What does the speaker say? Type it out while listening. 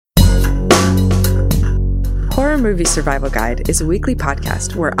Movie Survival Guide is a weekly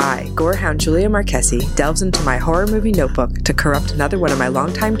podcast where I, gorehound Julia Marquesi, delves into my horror movie notebook to corrupt another one of my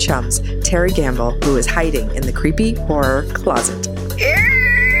longtime chums, Terry Gamble, who is hiding in the creepy horror closet.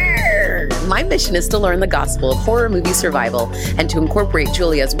 My mission is to learn the gospel of horror movie survival and to incorporate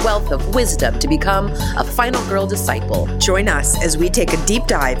Julia's wealth of wisdom to become a final girl disciple. Join us as we take a deep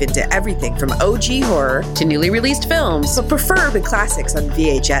dive into everything from OG horror to newly released films, but preferably classics on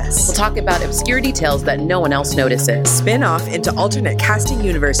VHS. We'll talk about obscure details that no one else notices. Spin off into alternate casting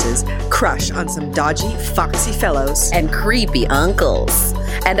universes, crush on some dodgy, foxy fellows, and creepy uncles,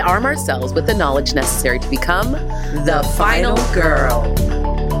 and arm ourselves with the knowledge necessary to become the final girl.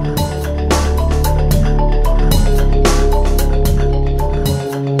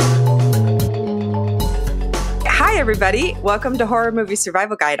 Hi, everybody. Welcome to Horror Movie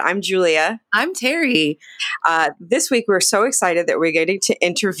Survival Guide. I'm Julia. I'm Terry. This week, we're so excited that we're getting to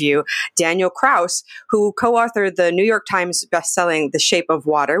interview Daniel Kraus, who co-authored the New York Times bestselling The Shape of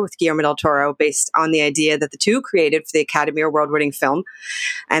Water with Guillermo del Toro, based on the idea that the two created for the Academy Award-winning film.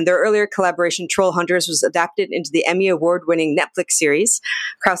 And their earlier collaboration, Troll Hunters, was adapted into the Emmy Award-winning Netflix series.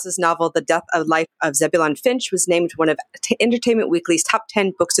 Kraus's novel, The Death of Life of Zebulon Finch, was named one of Entertainment Weekly's top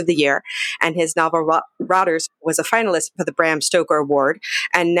 10 books of the year, and his novel, Rotters, was a finalist for the Bram Stoker Award.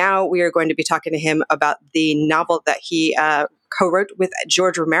 And now we are going to be talking to him about the novel that he co-wrote with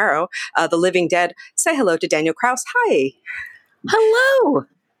George Romero, The Living Dead. Say hello to Daniel Kraus. Hi. Hello.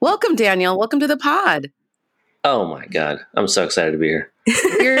 Welcome, Daniel. Welcome to the pod. Oh my God. I'm so excited to be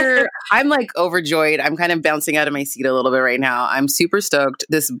here. I'm like overjoyed. I'm kind of bouncing out of my seat a little bit right now. I'm super stoked.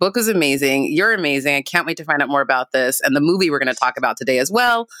 This book is amazing. You're amazing. I can't wait to find out more about this and the movie we're going to talk about today as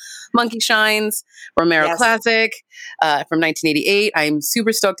well. Monkey Shines, Romero classic from 1988. I'm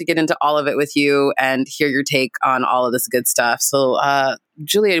super stoked to get into all of it with you and hear your take on all of this good stuff. So,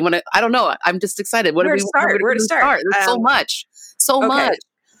 Julia, I don't know. I'm just excited. Where to start? There's so much. Okay.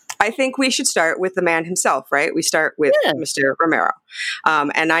 I think we should start with the man himself, right? We start with Mr. Romero.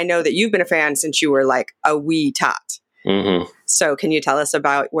 And I know that you've been a fan since you were like a wee tot. Mm-hmm. So can you tell us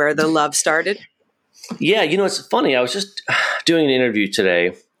about where the love started? Yeah, it's funny. I was just doing an interview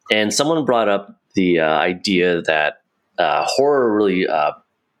today, and someone brought up the idea that horror really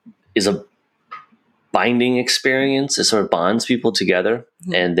is a binding experience. It sort of bonds people together.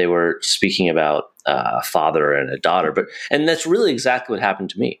 Mm-hmm. And they were speaking about a father and a daughter, and that's really exactly what happened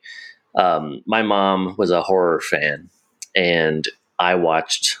to me. My mom was a horror fan, and I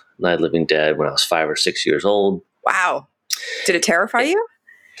watched Night of the Living Dead when I was 5 or 6 years old. Wow. Did it terrify you?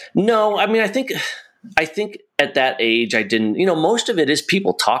 No, I mean, I think at that age I didn't, most of it is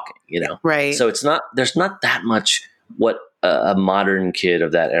people talking, Right. So there's not that much what a modern kid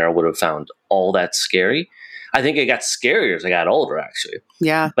of that era would have found all that scary. I think it got scarier as I got older, actually.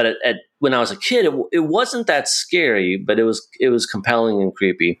 Yeah. But when I was a kid, it wasn't that scary, but it was compelling and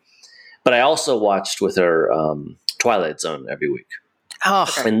creepy. But I also watched with her Twilight Zone every week.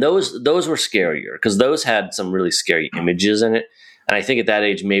 Oh. And those were scarier because those had some really scary images in it. And I think at that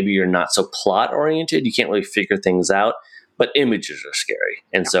age, maybe you're not so plot oriented. You can't really figure things out, but images are scary.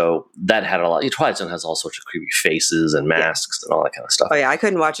 And so that had a lot. Twilight Zone has all sorts of creepy faces and masks and all that kind of stuff. Oh yeah. I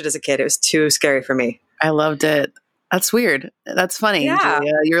couldn't watch it as a kid. It was too scary for me. I loved it. That's weird. That's funny. Yeah.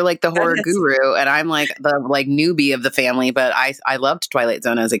 Julia. You're like the horror guru, and I'm like the newbie of the family. But I loved Twilight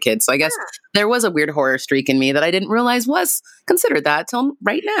Zone as a kid, so I guess there was a weird horror streak in me that I didn't realize was considered that till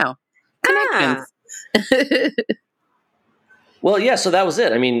right now. Connections. Well, yeah. So that was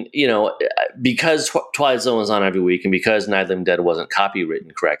it. I mean, because Twilight Zone was on every week, and because Night of the Living Dead wasn't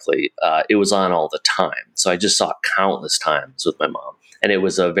copywritten correctly, it was on all the time. So I just saw it countless times with my mom, and it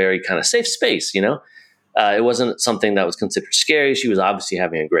was a very kind of safe space. It wasn't something that was considered scary. She was obviously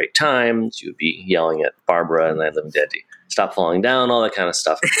having a great time. She would be yelling at Barbara and Night of the Living Dead to stop falling down, all that kind of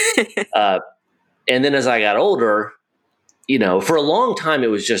stuff. And then as I got older, for a long time,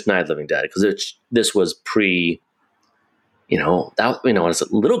 it was just Night of the Living Dead because this was pre, when I was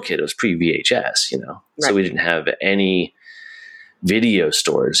a little kid, it was pre-VHS, Right. So we didn't have any video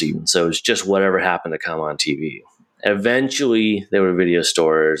stores even. So it was just whatever happened to come on TV. Eventually, there were video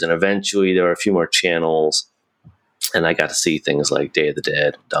stores, and eventually there were a few more channels, and I got to see things like Day of the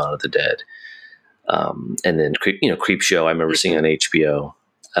Dead, Dawn of the Dead, and then Creep Show. I remember seeing on HBO.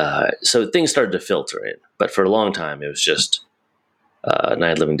 So things started to filter in, but for a long time, it was just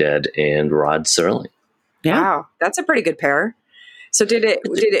Night of the Living Dead and Rod Serling. Yeah. Wow, that's a pretty good pair. So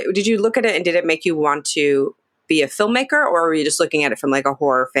did you look at it and did it make you want to be a filmmaker, or were you just looking at it from like a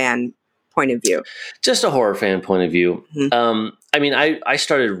horror fan point of view? Just a horror fan point of view. Mm-hmm. I mean, I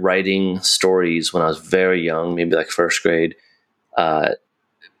started writing stories when I was very young, maybe like first grade.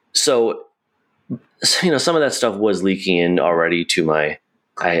 So some of that stuff was leaking in already to my,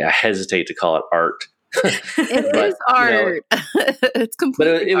 I hesitate to call it art. It is art. It's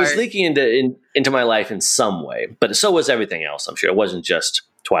completely But it was art. leaking into my life in some way. But so was everything else, I'm sure. It wasn't just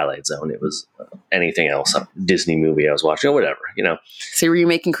Twilight Zone. It was anything else, a Disney movie I was watching or whatever, So were you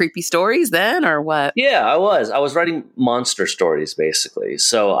making creepy stories then, or what? Yeah, I was writing monster stories, basically.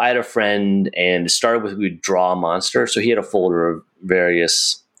 So I had a friend, and it started with, we'd draw a monster. So he had a folder of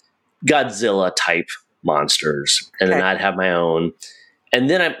various Godzilla type monsters, and then I'd have my own. And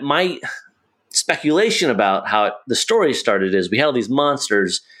then my speculation about how the story started is, we had all these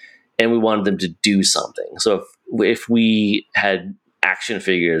monsters and we wanted them to do something. So if we had action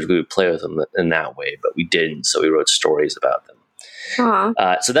figures, we would play with them in that way, but we didn't. So we wrote stories about them.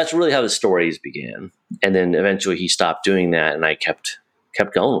 So that's really how the stories began. And then eventually he stopped doing that, and I kept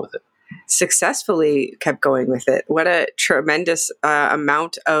going with it. Successfully kept going with it. What a tremendous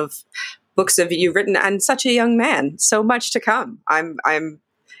amount of books have you written, and such a young man. So much to come. I'm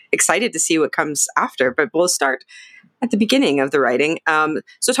excited to see what comes after, but we'll start at the beginning of the writing.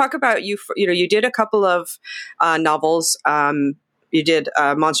 So talk about you did a couple of novels. You did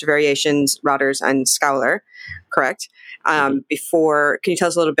Monster Variations, Rotters, and Scowler, correct? Before, can you tell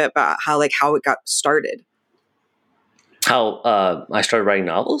us a little bit about how it got started? How I started writing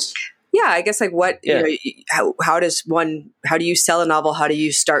novels? Yeah, I guess how do you sell a novel? How do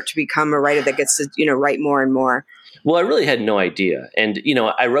you start to become a writer that gets to write more and more? Well, I really had no idea. And,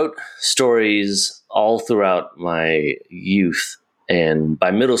 I wrote stories all throughout my youth. And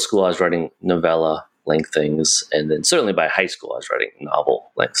by middle school, I was writing novella length things. And then certainly by high school, I was writing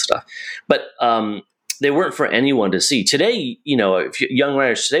novel length stuff. But they weren't for anyone to see. Today, if young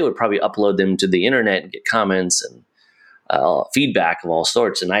writers today would probably upload them to the internet and get comments and feedback of all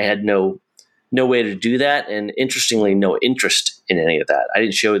sorts. And I had no way to do that. And interestingly, no interest in any of that. I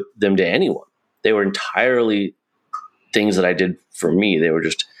didn't show them to anyone. They were entirely things that I did for me. They were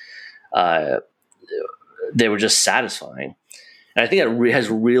just satisfying. And I think it has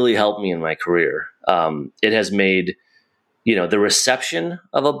really helped me in my career. It has made, the reception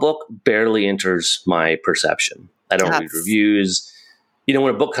of a book barely enters my perception. I don't read reviews.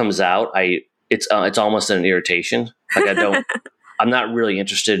 When a book comes out, it's almost an irritation. Like I'm not really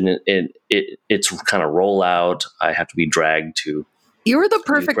interested in it. It's kind of rollout. I have to be dragged to. You're the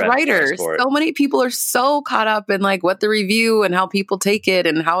perfect writer. So many people are so caught up in what the review and how people take it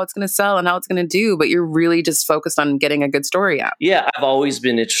and how it's going to sell and how it's going to do, but you're really just focused on getting a good story out. Yeah, I've always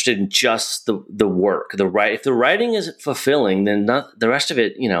been interested in just the work, If the writing isn't fulfilling, then the rest of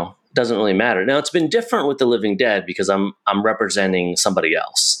it, doesn't really matter. Now it's been different with The Living Dead because I'm representing somebody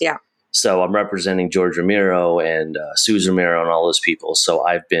else. Yeah. So I'm representing George Romero and Suze Romero and all those people. So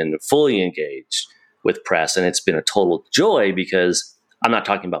I've been fully engaged with press, and it's been a total joy because I'm not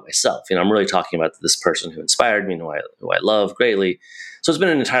talking about myself. I'm really talking about this person who inspired me and who I love greatly. So it's been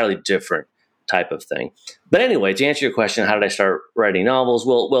an entirely different type of thing. But anyway, to answer your question, how did I start writing novels?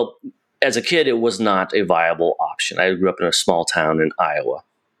 Well, as a kid, it was not a viable option. I grew up in a small town in Iowa,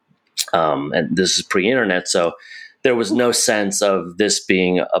 and this is pre-internet, so there was no sense of this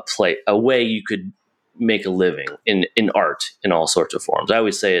being a way you could make a living in art in all sorts of forms. I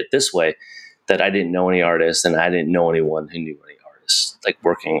always say it this way, that I didn't know any artists and I didn't know anyone who knew any artists, like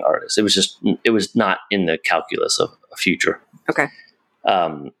working artists. It was not in the calculus of a future. Okay.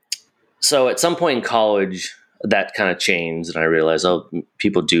 So at some point in college, that kind of changed, and I realized,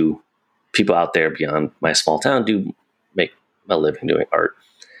 people out there beyond my small town do make a living doing art.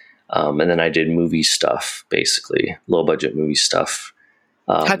 And then I did movie stuff, basically low budget movie stuff.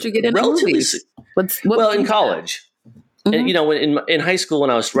 How'd you get into movies? In college. Mm-hmm. And, in high school,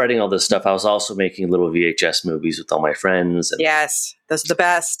 when I was writing all this stuff, I was also making little VHS movies with all my friends. And, yes, those are the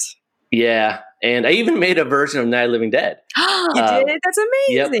best. Yeah. And I even made a version of Night of the Living Dead. You did? That's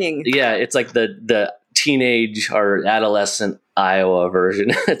amazing. Yep. Yeah. It's like the teenage or adolescent Iowa version.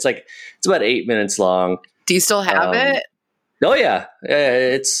 It's about 8 minutes long. Do you still have it? Oh yeah.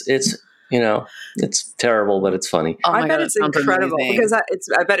 It's it's terrible, but it's funny. Oh I bet it's incredible because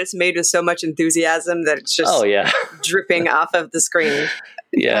I bet it's made with so much enthusiasm that it's just dripping off of the screen.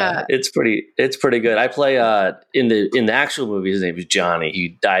 Yeah, it's pretty good. I play in the actual movie. His name is Johnny.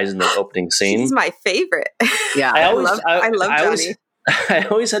 He dies in the opening scene. He's my favorite. Yeah, I love Johnny. I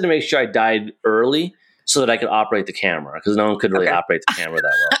always had to make sure I died early so that I could operate the camera because no one could really operate the camera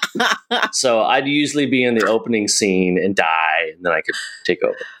that well. So I'd usually be in the opening scene and die, and then I could take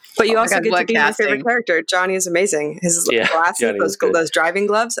over. But you also get to be my favorite character. Johnny is amazing. His glasses, those driving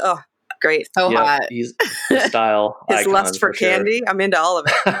gloves. Oh, great. So hot. He's the style. His lust for candy. Sure. I'm into all of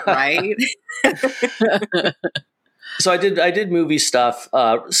it. Right? So I did movie stuff,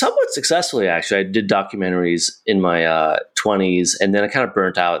 somewhat successfully, actually. I did documentaries in my 20s, and then I kind of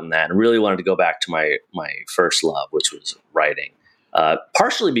burnt out in that and really wanted to go back to my first love, which was writing.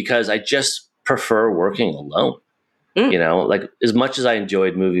 Partially because I just prefer working alone. You know, like as much as I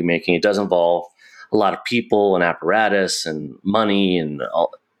enjoyed movie making, it does involve a lot of people and apparatus and money and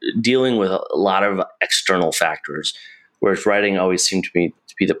dealing with a lot of external factors. Whereas writing always seemed to me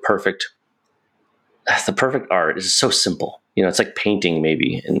to be the perfect art. Is so simple. You know, it's like painting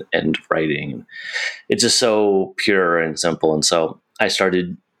maybe and writing. It's just so pure and simple. And so I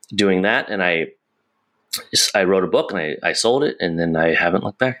started doing that, and I wrote a book and I sold it, and then I haven't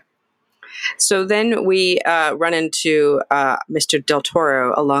looked back. So then we run into Mr. Del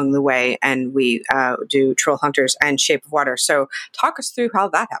Toro along the way, and we do Troll Hunters and Shape of Water. So talk us through how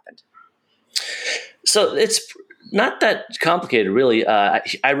that happened. So it's not that complicated, really.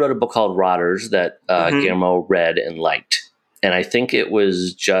 I wrote a book called Rotters that Guillermo read and liked. And I think it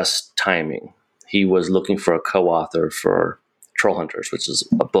was just timing. He was looking for a co-author for Troll Hunters, which is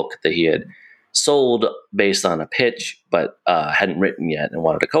a book that he had sold based on a pitch, but hadn't written yet and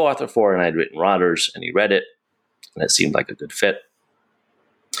wanted a co-author for. And I'd written Rotters, and he read it, and it seemed like a good fit.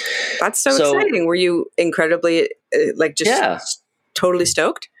 That's so exciting. Were you incredibly, totally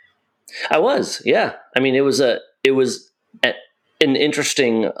stoked? I was, yeah. I mean, it was an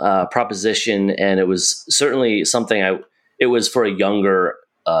interesting proposition, and it was certainly something it was for a younger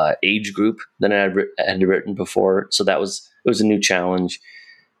age group than I had written before. So it was a new challenge.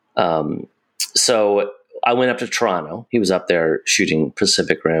 So I went up to Toronto. He was up there shooting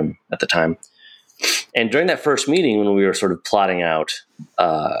Pacific Rim at the time. And during that first meeting, when we were sort of plotting out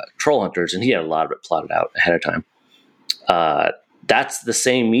Troll Hunters, and he had a lot of it plotted out ahead of time, that's the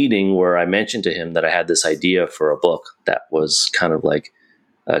same meeting where I mentioned to him that I had this idea for a book that was kind of like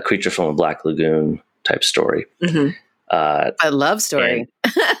a Creature from a Black Lagoon type story. Mm-hmm. I love story.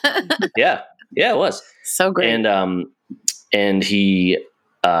 Yeah, it was so great. And he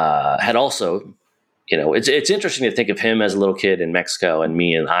had also, you know, it's interesting to think of him as a little kid in Mexico and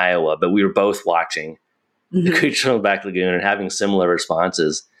me in Iowa, but we were both watching the Creature from the Black Lagoon and having similar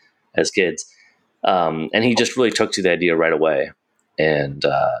responses as kids. And he just really took to the idea right away and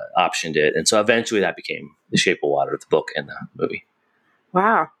optioned it. And so eventually that became The Shape of Water, the book and the movie.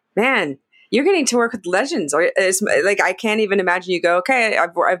 Wow, man. You're getting to work with legends. It's like, I can't even imagine you go, okay,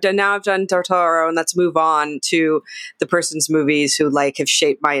 I've done Del Toro, and let's move on to the person's movies who have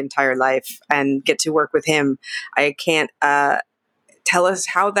shaped my entire life and get to work with him. I can't tell us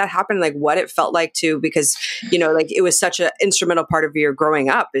how that happened, like what it felt like to, because, you know, like it was such an instrumental part of your growing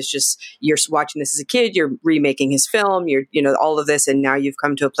up. It's just, you're watching this as a kid, you're remaking his film, you're, you know, all of this. And now you've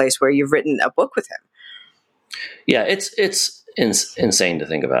come to a place where you've written a book with him. Yeah, it's insane to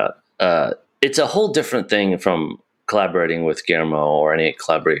think about. It's a whole different thing from collaborating with Guillermo or any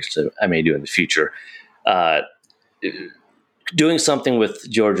collaborations that I may do in the future. Doing something with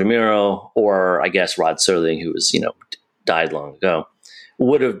George Romero, or I guess Rod Serling, who was, you know, died long ago,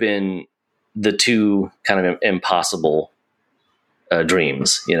 would have been the two kind of impossible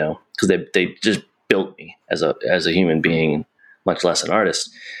dreams, you know, because they just built me as a human being, much less an artist.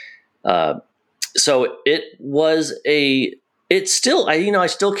 So it's still, I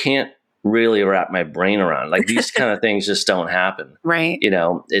still can't really wrap my brain around, like, these kind of things just don't happen. Right. You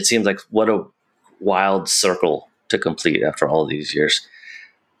know, it seems like what a wild circle to complete after all of these years.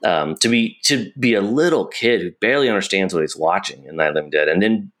 To be a little kid who barely understands what he's watching in Night of the Living Dead, and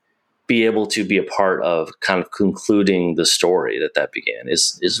then be able to be a part of kind of concluding the story that began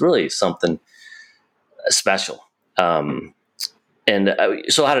is really something special. So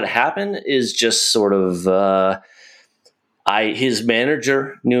how did it happen is just sort of, his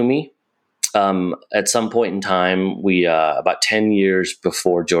manager knew me. At some point in time, we, about 10 years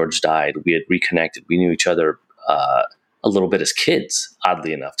before George died, we had reconnected. We knew each other, a little bit as kids,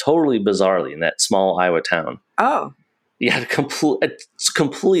 oddly enough, totally bizarrely, in that small Iowa town. Oh, yeah,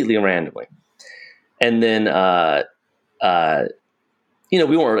 completely randomly. And then, you know,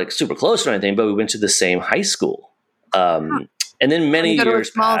 we weren't like super close or anything, but we went to the same high school. And then many years passed. When you go to a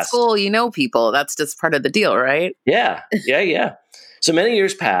small school, you know people. That's just part of the deal, right? Yeah. So many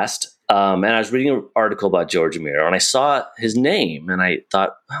years passed. And I was reading an article about George Romero, and I saw his name, and I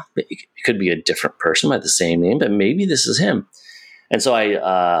thought, well, it could be a different person by the same name, but maybe this is him. And so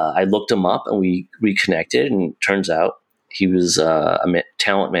I looked him up, and we reconnected, and it turns out he was a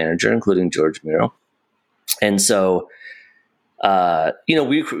talent manager, including George Romero. And so, you know,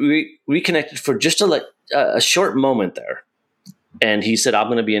 we reconnected for just a short moment there. And he said, I'm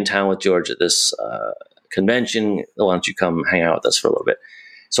going to be in town with George at this convention. Why don't you come hang out with us for a little bit?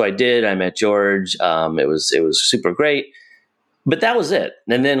 So I did. I met George. It was super great. But that was it.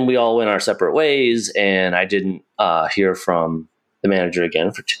 And then we all went our separate ways, and I didn't hear from the manager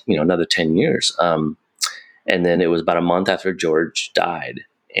again for another 10 years. And then it was about a month after George died,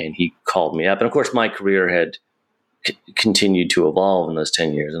 and he called me up. And of course, my career had continued to evolve in those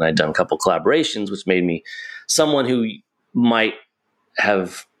 10 years, and I'd done a couple collaborations, which made me someone who might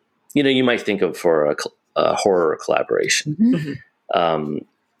have, you might think of for a horror collaboration. Mm-hmm.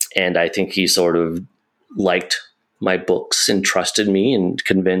 And I think he sort of liked my books and trusted me and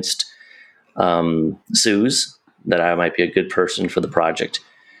convinced Suze that I might be a good person for the project,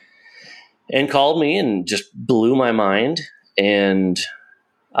 and called me and just blew my mind. And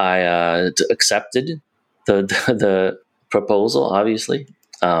I accepted the proposal. Obviously,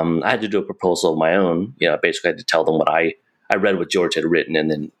 I had to do a proposal of my own. Basically, I had to tell them what I read what George had written,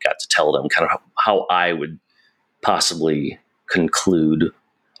 and then got to tell them kind of how I would possibly conclude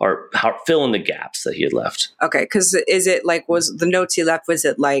or fill in the gaps that he had left. Okay, because is it like, was the notes he left, was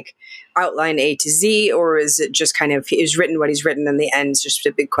it like outline A to Z, or is it just kind of he's written what he's written and the end's just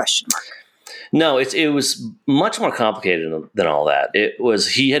a big question mark? No, it was much more complicated than all that. It was,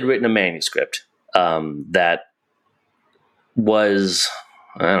 he had written a manuscript that was,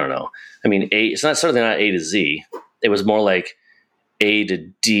 I don't know. I mean, it's certainly not A to Z. It was more like A to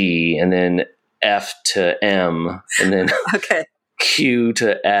D, and then F to M, and then okay. Q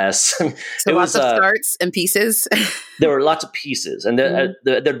to S. So lots of starts and pieces. There were lots of pieces, and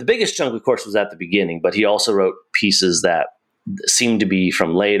the biggest chunk, of course, was at the beginning. But he also wrote pieces that seemed to be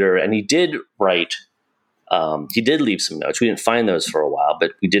from later, and he did write. He did leave some notes. We didn't find those for a while,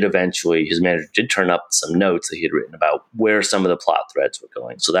 but we did eventually. His manager did turn up some notes that he had written about where some of the plot threads were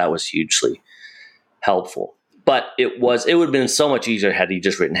going. So that was hugely helpful. But it would have been so much easier had he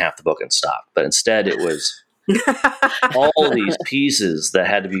just written half the book and stopped. But instead, it was all these pieces that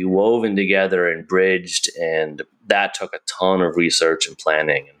had to be woven together and bridged, and that took a ton of research and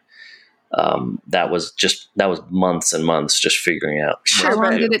planning. And that was months and months just figuring out. How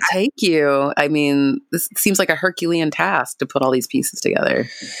long did it take you? I mean, this seems like a Herculean task to put all these pieces together.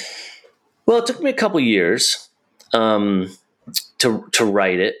 Well, it took me a couple years to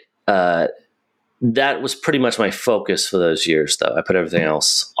write it. That was pretty much my focus for those years, though. I put everything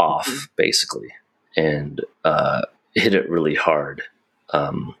else off, basically, and hit it really hard.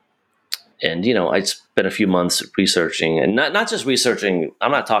 And, I spent a few months researching, and not just researching. I'm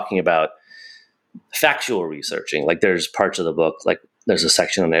not talking about factual researching. Like, there's parts of the book, like there's a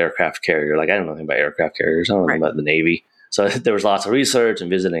section on the aircraft carrier. Like, I don't know anything about aircraft carriers. I don't know anything about the Navy. So there was lots of research and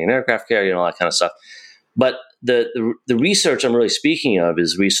visiting an aircraft carrier and all that kind of stuff. But the research I'm really speaking of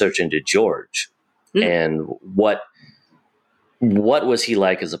is research into George. And what was he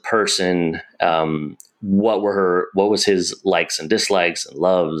like as a person? What was his likes and dislikes and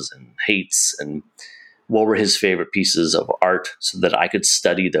loves and hates, and what were his favorite pieces of art, so that I could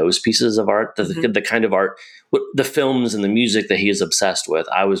study those pieces of art, the kind of art, the films and the music that he is obsessed with.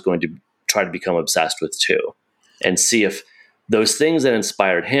 I was going to try to become obsessed with too, and see if those things that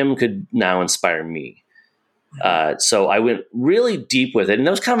inspired him could now inspire me. So I went really deep with it, and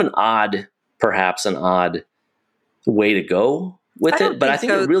that was kind of perhaps an odd way to go with it, but I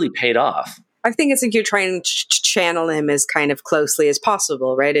think it really paid off. I think it's like you're trying to channel him as kind of closely as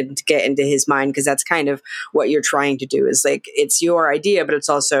possible, right? And to get into his mind, because that's kind of what you're trying to do, is like, it's your idea, but it's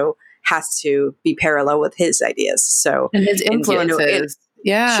also has to be parallel with his ideas. So, and his influences.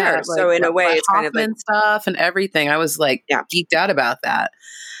 Yeah. Sure. Like, so in a way, it's Hoffman kind of like stuff and everything. I was like geeked out about that.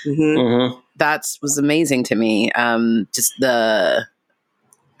 That was amazing to me.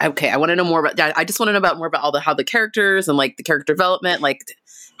 Okay, I want to know more about. I just want to know more about how the characters and like the character development, like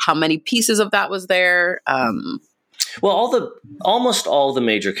how many pieces of that was there. Well, almost all the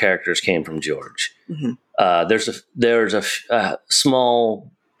major characters came from George. There's a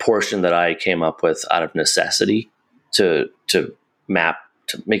small portion that I came up with out of necessity to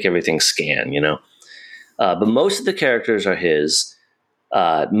make everything scan, but most of the characters are his.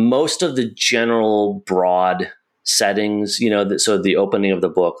 Most of the general broad settings, so the opening of the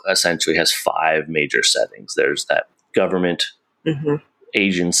book essentially has 5 major settings. There's that government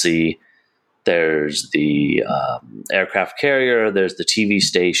agency, there's the aircraft carrier, there's the TV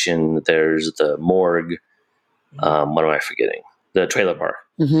station, there's the morgue. What am I forgetting? The trailer park.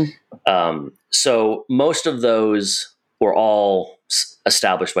 So most of those were all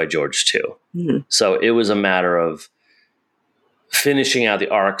established by George too. So it was a matter of finishing out the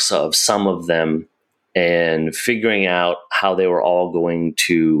arcs of some of them and figuring out how they were all going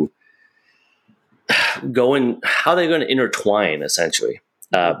to how they're going to intertwine, essentially.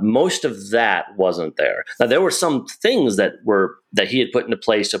 Most of that wasn't there. Now, there were some things that he had put into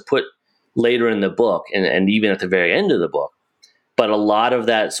place to put later in the book and even at the very end of the book. But a lot of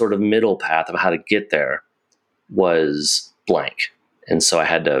that sort of middle path of how to get there was blank. And so I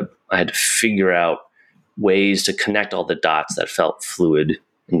had to figure out ways to connect all the dots that felt fluid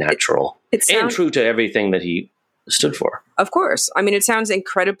and natural and true to everything that he stood for. Of course. I mean, it sounds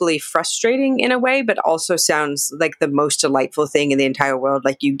incredibly frustrating in a way, but also sounds like the most delightful thing in the entire world.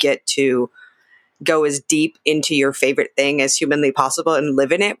 Like you get to go as deep into your favorite thing as humanly possible and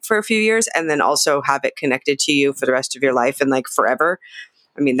live in it for a few years, and then also have it connected to you for the rest of your life and like forever.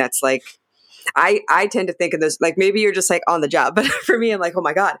 I mean, that's like, I tend to think of this, like maybe you're just like on the job, but for me, I'm like, oh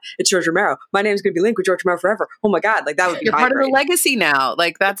my God, it's George Romero. My name's going to be linked with George Romero forever. Oh my God. Like that would be You're part of the legacy now.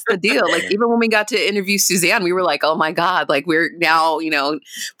 Like that's the deal. Like even when we got to interview Suzanne, we were like, oh my God, like we're now,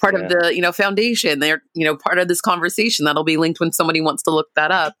 part of the, foundation. They're, part of this conversation that'll be linked when somebody wants to look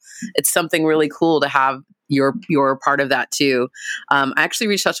that up. It's something really cool to have you're part of that too. I actually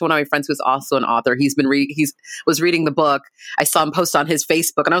reached out to one of my friends who's also an author. He was reading the book. I saw him post on his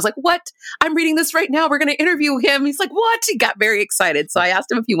Facebook and I was like, what? I'm reading this right now. We're going to interview him. He's like, what? He got very excited. So I asked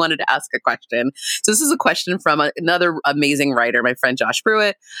him if he wanted to ask a question. So this is a question from another amazing writer, my friend Josh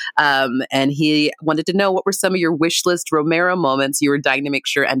Pruitt. And he wanted to know what were some of your wish list Romero moments you were dying to make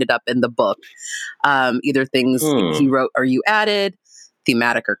sure ended up in the book. Either things he wrote or you added,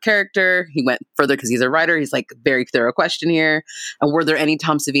 thematic or character. He went further because he's a writer. He's like, very thorough question here. And were there any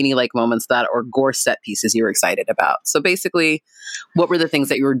Tom Savini like moments or gore set pieces you were excited about? So basically, what were the things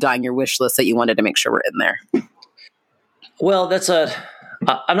that you were dying your wish list that you wanted to make sure were in there? Well,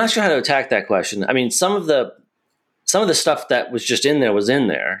 I'm not sure how to attack that question. I mean, some of the stuff that was just in there was in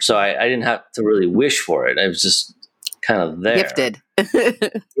there. So I didn't have to really wish for it. I was just kind of there. Gifted.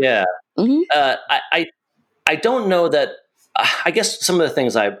 Yeah. Mm-hmm. I don't know that. I guess some of the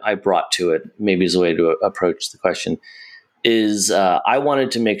things I brought to it, maybe as a way to approach the question, is I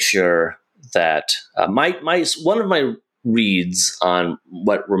wanted to make sure that one of my reads on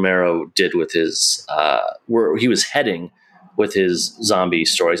what Romero did with his where he was heading with his zombie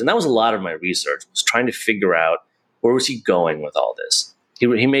stories, and that was a lot of my research, was trying to figure out where was he going with all this.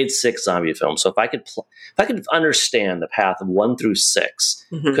 He made 6 zombie films, so if I could understand the path of 1 through 6,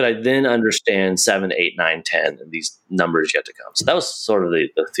 could I then understand 7, 8, 9, 10, and these numbers yet to come? So that was sort of the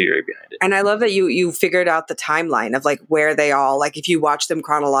theory behind it. And I love that you figured out the timeline of like where they all, like if you watch them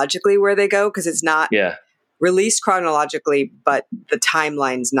chronologically, where they go, because it's not released chronologically, but the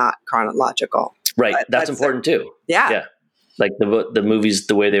timeline's not chronological. Right, that's important too. Yeah. Like the movies,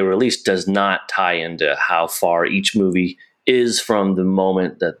 the way they were released does not tie into how far each movie is from the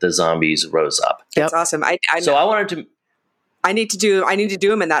moment that the zombies rose up. That's awesome. I need to do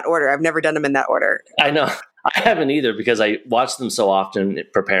them in that order. I've never done them in that order. I know. I haven't either because I watched them so often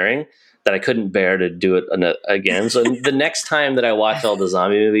preparing that I couldn't bear to do it again. So the next time that I watch all the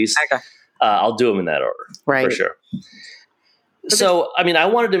zombie movies, I'll do them in that order. Right. For sure. So, I mean, I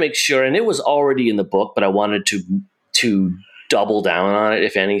wanted to make sure, and it was already in the book, but I wanted to double down on it,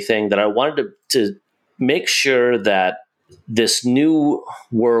 if anything, that I wanted to make sure that this new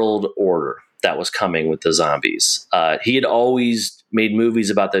world order that was coming with the zombies. He had always made movies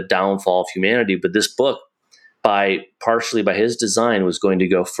about the downfall of humanity, but this book, partially by his design, was going to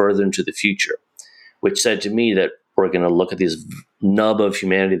go further into the future, which said to me that we're going to look at this nub of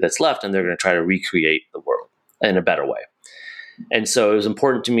humanity that's left, and they're going to try to recreate the world in a better way. And so it was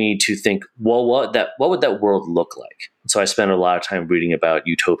important to me to think, well, what would that world look like? So I spent a lot of time reading about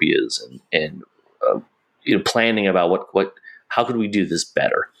utopias and planning about how could we do this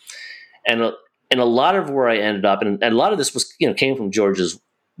better, and a lot of where I ended up, and a lot of this was came from George's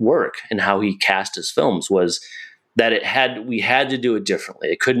work and how he cast his films, was that we had to do it differently.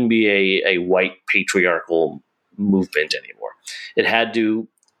 It couldn't be a white patriarchal movement anymore. It had to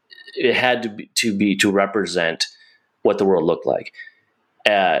represent what the world looked like,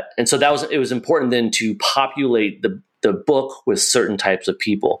 and so it was important then to populate the book with certain types of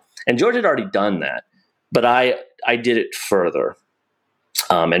people. And George had already done that. But I did it further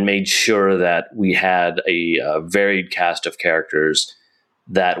and made sure that we had a varied cast of characters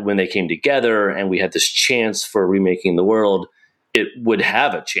that when they came together and we had this chance for remaking the world, it would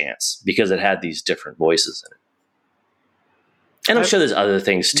have a chance because it had these different voices in it. And I'm sure there's other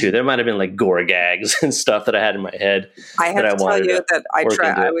things too. There might have been like gore gags and stuff that I had in my head. I have to tell you that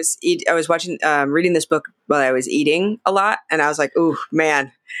I was watching, reading this book while I was eating a lot. And I was like, ooh,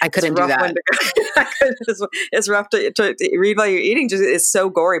 man. I couldn't do that. It's rough to read while you're eating. Just it's so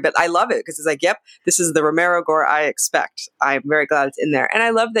gory, but I love it because it's like, yep, this is the Romero gore I expect. I'm very glad it's in there, and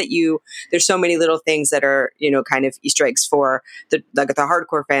I love that there's so many little things that are kind of Easter eggs for the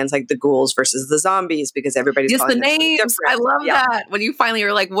hardcore fans, like the ghouls versus the zombies, because everybody's just the names. I love that when you finally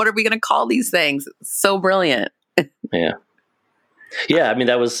are like, what are we going to call these things? It's so brilliant. Yeah. I mean,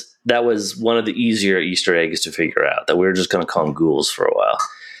 that was one of the easier Easter eggs to figure out, that we were just going to call them ghouls for a while.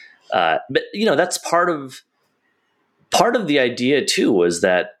 But that's part of the idea too, was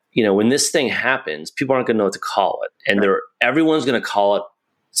that, when this thing happens, people aren't going to know what to call it. And everyone's going to call it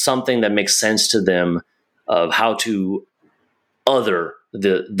something that makes sense to them of how to other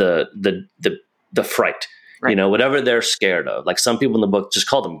the fright, right. Whatever they're scared of. Like some people in the book just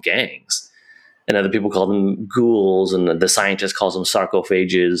call them gangs, and other people call them ghouls, and the scientist calls them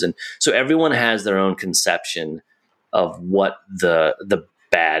sarcophages. And so everyone has their own conception of what the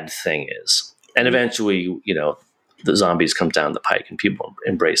bad thing is. And eventually, the zombies come down the pike and people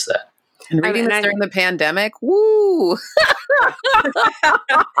embrace that. And reading this during the pandemic, woo!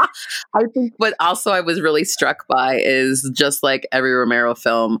 I think what also I was really struck by is, just like every Romero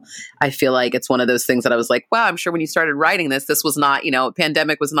film, I feel like it's one of those things that I was like, wow, I'm sure when you started writing this was not,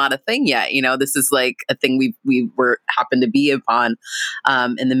 pandemic was not a thing yet. This is like a thing we happened to be upon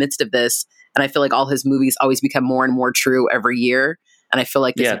in the midst of this. And I feel like all his movies always become more and more true every year. And I feel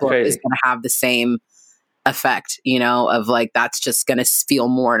like this book is going to have the same effect, of like, that's just going to feel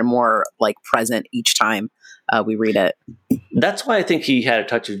more and more like present each time we read it. That's why I think he had a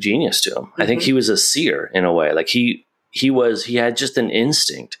touch of genius to him. Mm-hmm. I think he was a seer in a way. Like he had just an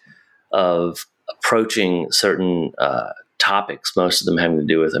instinct of approaching certain topics, most of them having to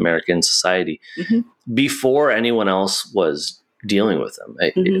do with American society, before anyone else was dealing with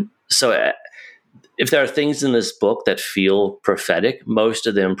them. So if there are things in this book that feel prophetic, most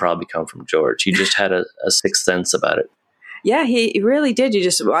of them probably come from George. He just had a sixth sense about it. Yeah, he really did. You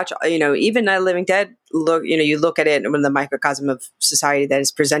just watch, even Night of the Living Dead, you look at it when the microcosm of society that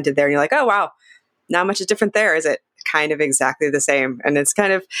is presented there, and you're like, oh, wow, not much is different there, is it? Kind of exactly the same. And it's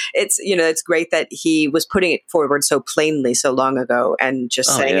it's great that he was putting it forward so plainly so long ago and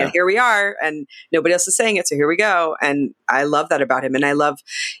just saying it, here we are, and nobody else is saying it, so here we go. And I love that about him. And I love,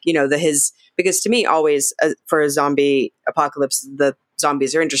 because to me, always for a zombie apocalypse, the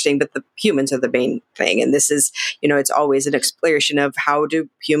zombies are interesting, but the humans are the main thing. And this is, it's always an exploration of how do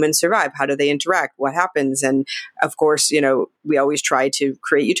humans survive? How do they interact? What happens? And of course, we always try to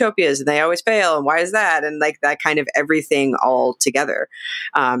create utopias and they always fail. And why is that? And like that kind of everything all together.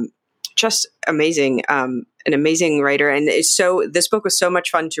 Just amazing. An amazing writer. And this book was so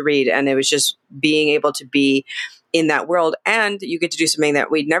much fun to read. And it was just being able to be in that world, and you get to do something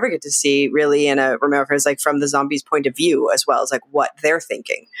that we'd never get to see really in a Romero film, like from the zombies' point of view, as well as like what they're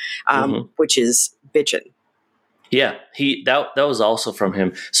thinking, which is bitchin'. Yeah, that was also from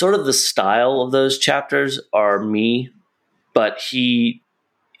him. Sort of the style of those chapters are me, but he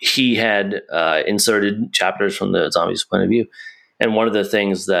had inserted chapters from the zombies' point of view. And one of the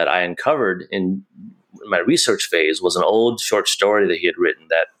things that I uncovered in my research phase was an old short story that he had written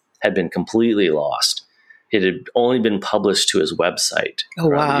that had been completely lost. It had only been published to his website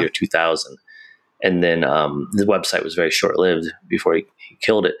around the year 2000. And then the website was very short-lived before he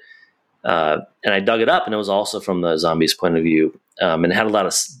killed it. And I dug it up, and it was also from the zombies' point of view, and it had a lot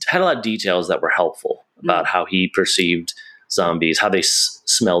of details that were helpful about how he perceived zombies, how they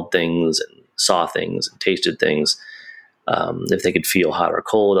smelled things and saw things and tasted things, if they could feel hot or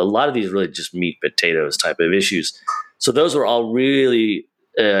cold. A lot of these really just meat potatoes type of issues. So those were all really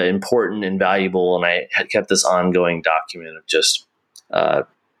important and valuable, and I had kept this ongoing document of just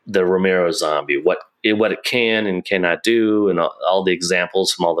the Romero zombie, what it can and cannot do, and all the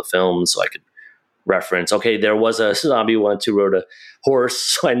examples from all the films, so I could reference. Okay, there was a zombie once who rode a horse,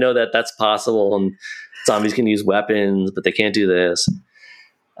 so I know that that's possible, and zombies can use weapons, but they can't do this.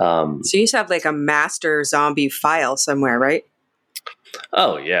 So you used to have like a master zombie file somewhere, right?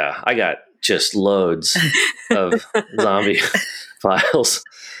 Oh yeah, I got just loads of zombie files.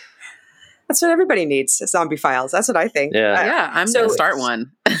 That's what everybody needs, zombie files. That's what I think. Yeah, I'm going to start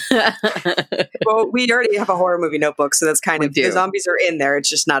one. Well, we already have a horror movie notebook, so that's kind of, the zombies are in there. It's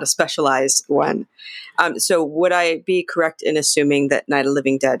just not a specialized one. So would I be correct in assuming that Night of the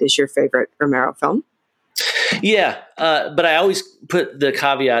Living Dead is your favorite Romero film? Yeah, but I always put the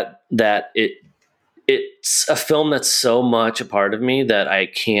caveat that it's a film that's so much a part of me that I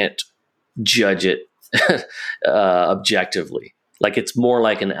can't judge it objectively. Like it's more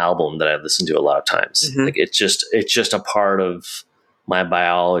like an album that I listen to a lot of times. Like it's just a part of my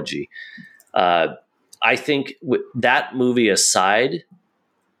biology. I think that movie aside,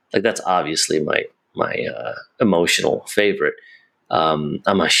 like that's obviously my emotional favorite. I'm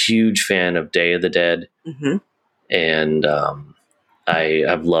a huge fan of Day of the Dead, Mm-hmm. and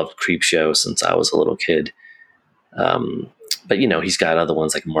I've loved Creepshow since I was a little kid. But he's got other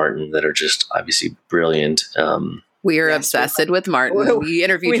ones like Martin that are just obviously brilliant. We are Yes, obsessed with Martin. We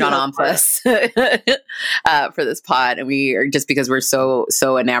interviewed John Omphus for this pod, and we are just because we're so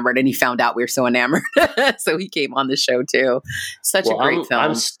enamored, and he found out we were so enamored, so he came on the show too. Such a great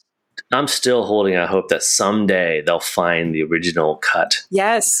film. I'm still holding out hope that someday they'll find the original cut.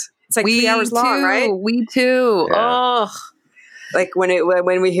 Yes. It's like 3 hours long, right? We too. Yeah. Oh, Like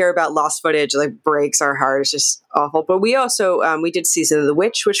when we hear about lost footage, it like breaks our heart. It's just awful. But we also we did Season of the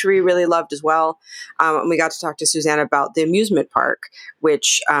Witch, which we really loved as well. And we got to talk to Susanna about the amusement park,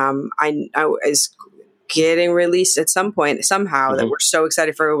 which I is getting released at some point somehow that we're so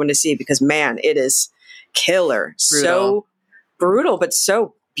excited for everyone to see because man, it is killer, so brutal, but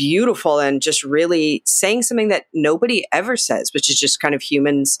so beautiful and just really saying something that nobody ever says, which is just kind of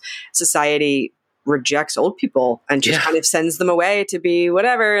humans, society rejects old people and just kind of sends them away to be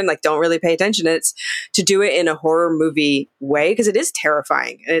whatever and like don't really pay attention. It's to do it in a horror movie way because it is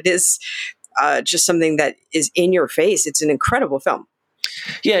terrifying and it is just something that is in your face. It's an incredible film.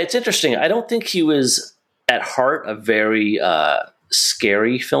 Yeah, it's interesting. I don't think he was at heart a very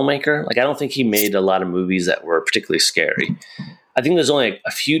scary filmmaker. Like I don't think he made a lot of movies that were particularly scary. I think there's only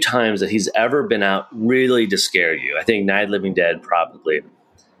a few times that he's ever been out really to scare you. I think Night of the Living Dead probably.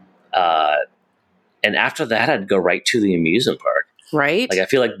 And after that, I'd go right to the amusement park. right. Like I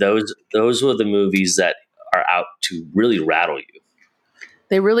feel like those were the movies that are out to really rattle you.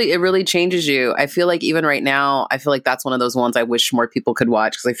 It really changes you. I feel like even right now, I feel like that's one of those ones I wish more people could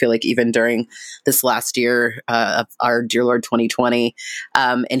watch because I feel like even during this last year of our dear Lord 2020,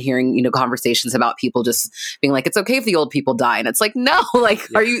 and hearing conversations about people just being like, it's okay if the old people die, and it's like, no, like,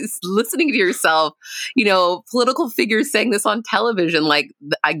 are you listening to yourself? Political figures saying this on television, like,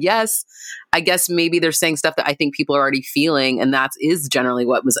 I guess maybe they're saying stuff that I think people are already feeling, and that is generally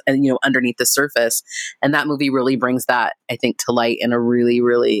what was underneath the surface. And that movie really brings that, I think, to light in a really,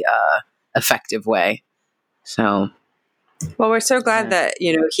 really effective way. So, well, we're so glad that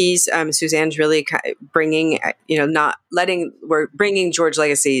he's Suzanne's really bringing we're bringing George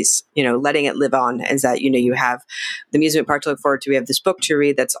Legacy's letting it live on. Is that you have the amusement park to look forward to. We have this book to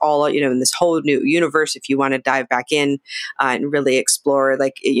read that's all in this whole new universe. If you want to dive back in and really explore,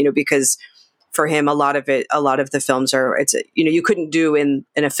 because for him, a lot of the films are, you couldn't do in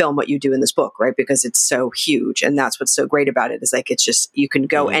a film what you do in this book, right? Because it's so huge. And that's what's so great about it is like, it's just, you can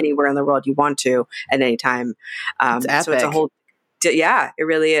go anywhere in the world you want to at any time. It's epic. So it's a whole, it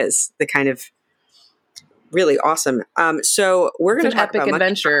really is the kind of really awesome. So we're going to talk epic about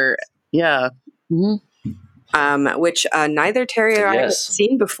adventure. Yeah. Mm-hmm. Which neither Terry or I have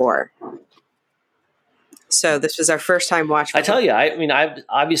seen before. So this was our first time watching. I tell you,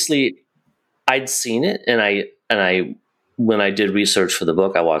 I'd seen it, and I when I did research for the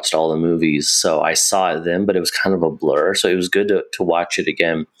book, I watched all the movies, so I saw it then, but it was kind of a blur. So it was good to watch it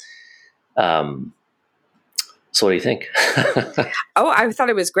again. So what do you think? Oh, I thought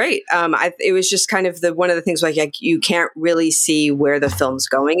it was great. It was just kind of one of the things like you can't really see where the film's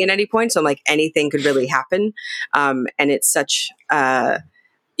going at any point. So I'm like anything could really happen. And it's such,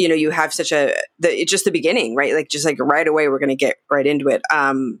 you have such it's just the beginning, right? Like just like right away, we're going to get right into it.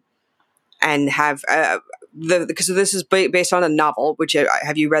 And have because this is based on a novel. Which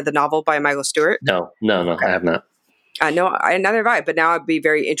have you read the novel by Michael Stewart? No, okay. I have not. No, neither have I. But now I'd be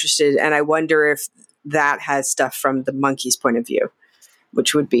very interested, and I wonder if that has stuff from the monkey's point of view,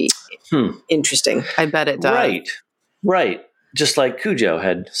 which would be interesting. I bet it does. Right. Just like Cujo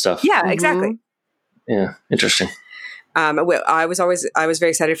had stuff. Yeah, exactly. Yeah, interesting. I was very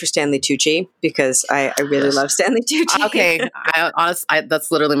excited for Stanley Tucci because I really love Stanley Tucci. Okay. That's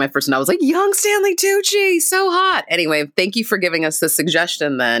literally my first one. I was like, young Stanley Tucci, so hot. Anyway, thank you for giving us the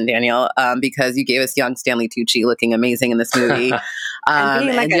suggestion then, Daniel, because you gave us young Stanley Tucci looking amazing in this movie.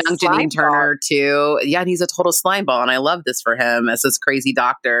 and young Janine Turner too. Yeah, he's a total slime ball. And I love this for him as this crazy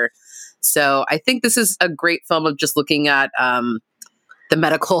doctor. So I think this is a great film of just looking at, the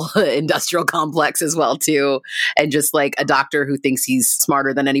medical industrial complex as well too. And just like a doctor who thinks he's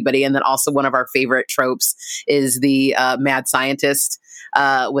smarter than anybody. And then also one of our favorite tropes is the mad scientist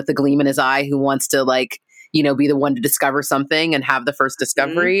with the gleam in his eye who wants to be the one to discover something and have the first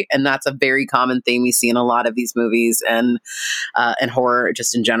discovery. And that's a very common theme we see in a lot of these movies and horror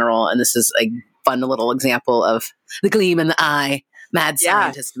just in general. And this is a fun little example of the gleam in the eye, mad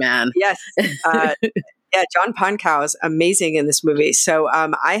scientist man. Yes. Yeah, John Pankow is amazing in this movie. So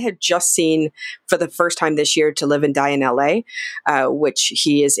I had just seen for the first time this year To Live and Die in LA, which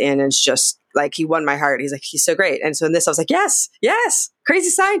he is in. And it's just like, he won my heart. He's like, he's so great. And so in this, I was like, yes, crazy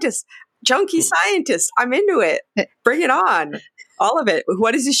scientist, junkie scientist. I'm into it. Bring it on. All of it.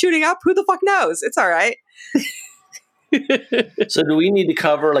 What is he shooting up? Who the fuck knows? It's all right. So do we need to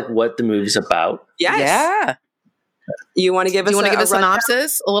cover like what the movie's about? Yes. Yeah. You want to give us a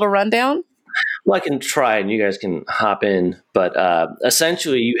synopsis, a little rundown? Well, I can try and you guys can hop in. But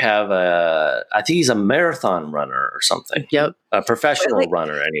essentially you have I think he's a marathon runner or something. Yep. A professional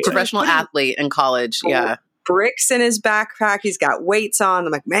runner anyway. Professional athlete in college. Yeah. Bricks in his backpack. He's got weights on.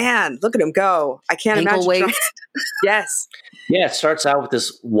 I'm like, man, look at him go. I can't Ankle imagine. weights. Yes. Yeah, it starts out with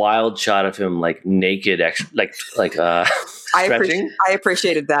this wild shot of him like naked, like stretching. I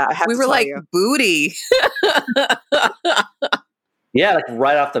appreciated that. We were like, booty. Yeah, like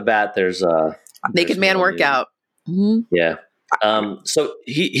right off the bat, there's a naked man workout. Mm-hmm. Yeah. So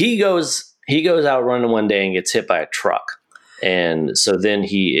he goes out running one day and gets hit by a truck, and so then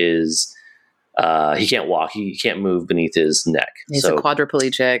he can't walk. He can't move beneath his neck. He's a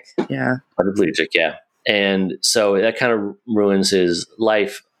quadriplegic. Yeah. Quadriplegic. Yeah. And so that kind of ruins his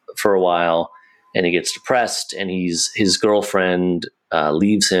life for a while, and he gets depressed, and his girlfriend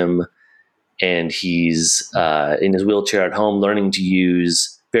leaves him, and he's in his wheelchair at home learning to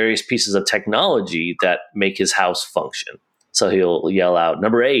use various pieces of technology that make his house function. So he'll yell out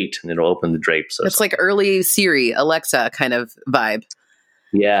number 8 and it'll open the drapes. It's like early Siri, Alexa kind of vibe.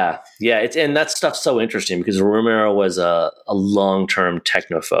 Yeah. And that stuff's so interesting because Romero was a long-term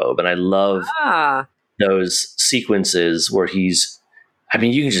technophobe, and I love those sequences where you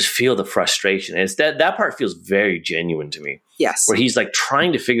can just feel the frustration. And it's that part feels very genuine to me. Yes. Where he's like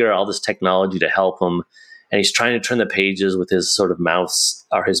trying to figure out all this technology to help him, and he's trying to turn the pages with his sort of mouth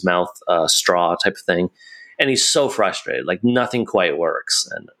straw type of thing. And he's so frustrated, like nothing quite works.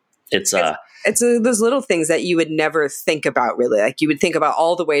 And it's those little things that you would never think about, really. Like you would think about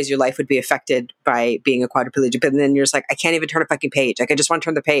all the ways your life would be affected by being a quadriplegic, but then you're just like, I can't even turn a fucking page. Like I just want to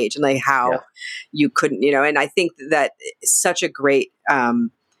turn the page, and like how you couldn't, and I think that such a great,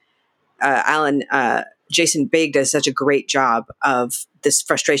 Jason Bigg does such a great job of this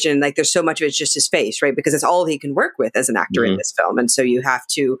frustration. Like there's so much of it's just his face, right? Because it's all he can work with as an actor in this film. And so you have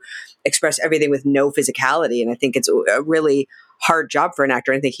to express everything with no physicality. And I think it's a really hard job for an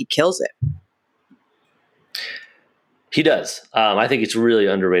actor. I think he kills it. He does. I think it's a really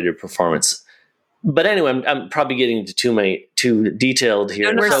underrated performance. But anyway, I'm probably getting into too detailed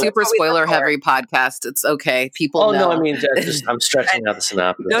here. We're super spoiler heavy podcast. It's okay. People know. No, I mean, I'm stretching out the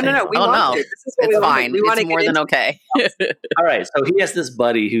synopsis. No. We want it. This is what it's fine. It's more than okay. All right. So he has this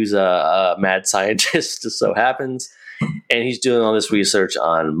buddy who's a mad scientist, just so happens, and he's doing all this research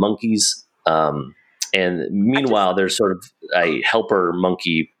on monkeys. And meanwhile, there's sort of a helper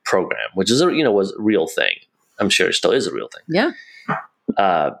monkey program, which is was a real thing. I'm sure it still is a real thing.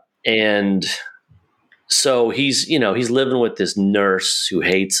 Yeah. And so he's living with this nurse who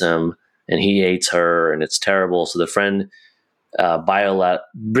hates him, and he hates her, and it's terrible. So the friend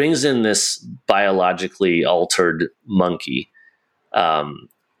brings in this biologically altered monkey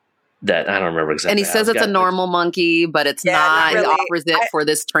that I don't remember exactly. And he says it's a normal monkey, but it's not. Really. He offers it for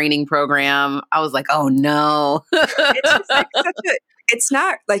this training program. I was like, oh no. It's just like it's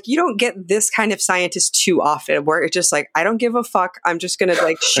not like you don't get this kind of scientist too often where it's just like, I don't give a fuck. I'm just going to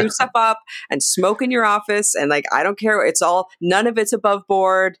like shoot stuff up and smoke in your office. And like, I don't care. It's all, none of it's above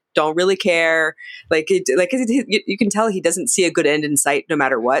board. Don't really care. You can tell he doesn't see a good end in sight no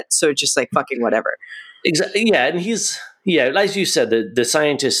matter what. So it's just like fucking whatever. Exactly. Yeah. And as you said, the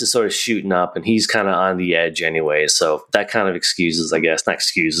scientist is sort of shooting up and he's kind of on the edge anyway. So that kind of explains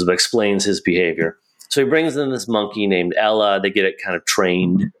his behavior. So he brings in this monkey named Ella. They get it kind of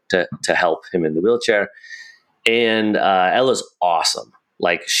trained to help him in the wheelchair. And Ella's awesome.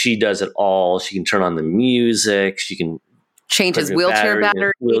 Like she does it all. She can turn on the music. She can change his wheelchair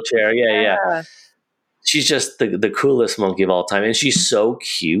battery. Yeah. She's just the coolest monkey of all time. And she's so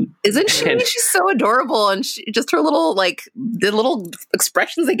cute. Isn't she? She's so adorable. And just her little, the little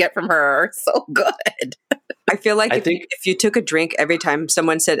expressions they get from her are so good. I feel like if you took a drink every time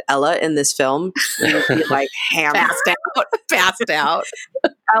someone said Ella in this film, you'd be like hammered. Passed out.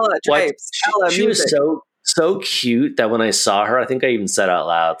 Ella drapes. She was so cute that when I saw her, I think I even said out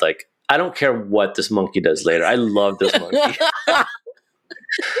loud, like, I don't care what this monkey does later. I love this monkey.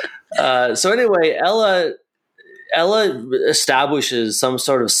 So anyway, Ella establishes some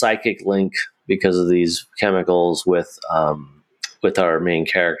sort of psychic link because of these chemicals with our main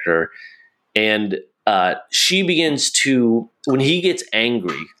character. And she begins to, when he gets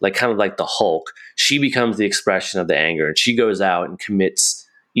angry, like kind of like the Hulk, she becomes the expression of the anger, and she goes out and commits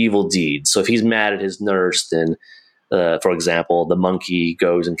evil deeds. So if he's mad at his nurse, then, for example, the monkey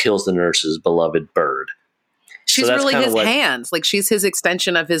goes and kills the nurse's beloved bird. She's So really his hands. Like, she's his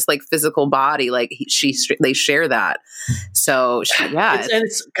extension of his like physical body. Like they share that. So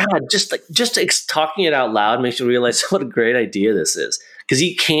it's God, just talking it out loud makes you realize what a great idea this is, because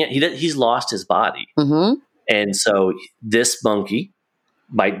he's lost his body. Mm-hmm. And so this monkey,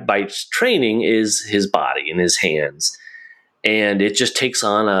 by training, is his body and his hands. And it just takes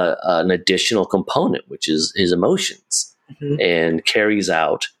on an additional component, which is his emotions, and carries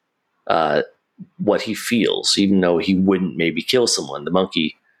out what he feels, even though he wouldn't maybe kill someone. The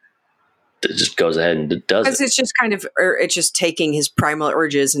monkey just goes ahead and does it. It's just it's just taking his primal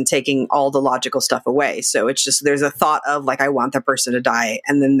urges and taking all the logical stuff away. So it's just, there's a thought of like, I want that person to die.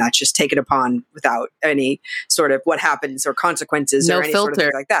 And then that's just taken upon without any sort of what happens or consequences no or any filter sort of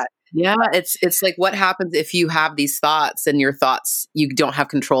thing like that. Yeah, it's like, what happens if you have these thoughts and your thoughts, you don't have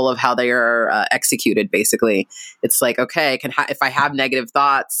control of how they are executed, basically. It's like, okay, if I have negative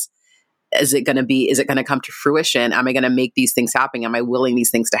thoughts, is it going to come to fruition? Am I going to make these things happen? Am I willing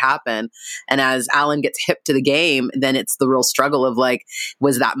these things to happen? And as Alan gets hip to the game, then it's the real struggle of like,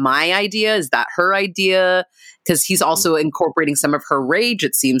 was that my idea? Is that her idea? Because he's also incorporating some of her rage,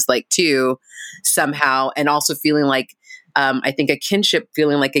 it seems like, too, somehow. And also feeling like, I think a kinship,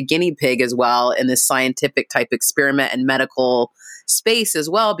 feeling like a guinea pig as well in this scientific type experiment and medical space as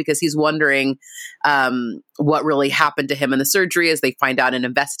well, because he's wondering what really happened to him in the surgery. As they find out and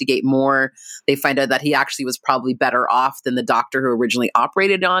investigate more, they find out that he actually was probably better off than the doctor who originally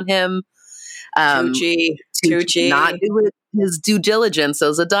operated on him. Tucci. Not do his due diligence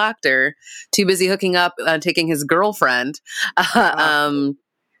as a doctor, too busy hooking up, taking his girlfriend. It's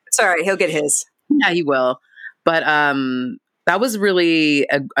all right, he'll get his. Yeah, he will. But that was really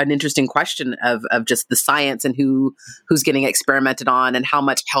an interesting question of just the science and who's getting experimented on and how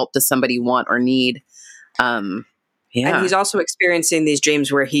much help does somebody want or need. And he's also experiencing these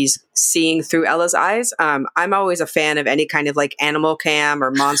dreams where he's seeing through Ella's eyes. I'm always a fan of any kind of like animal cam or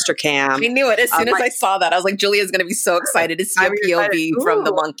monster cam. I knew it as soon as I saw that. I was like, Julia's going to be so excited to see a POV from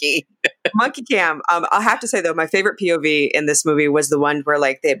the monkey. Monkey cam. I'll have to say though, my favorite POV in this movie was the one where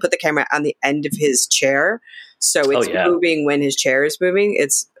like they put the camera on the end of his chair. So it's moving when his chair is moving.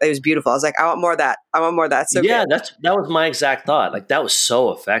 It was beautiful. I was like, I want more of that. So yeah, that was my exact thought. Like, that was so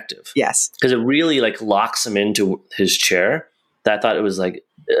effective. Yes. Because it really like locks him into his chair. That I thought it was like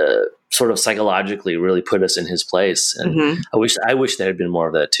sort of psychologically really put us in his place. And I wish there had been more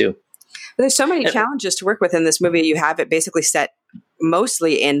of that too. But there's so many challenges to work with in this movie. You have it basically set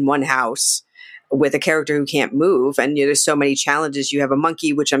mostly in one house with a character who can't move. And there's so many challenges. You have a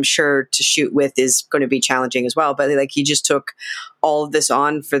monkey, which I'm sure to shoot with is going to be challenging as well. But like, he just took all of this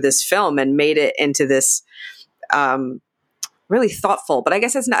on for this film and made it into this really thoughtful, but I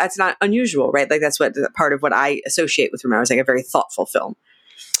guess it's not unusual, right? Like, that's what part of what I associate with Romero is like a very thoughtful film.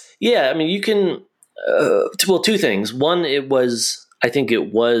 Yeah. I mean, you can, two things. One, I think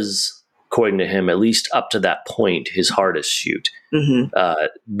it was, according to him, at least up to that point, his hardest shoot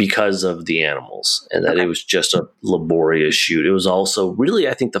because of the animals, and that it was just a laborious shoot. It was also really,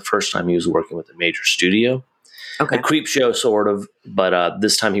 I think, the first time he was working with a major studio. A creep show sort of, but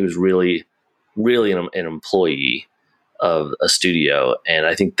this time he was really an employee of a studio, and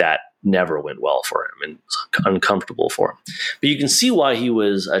I think that never went well for him and was uncomfortable for him. But you can see why he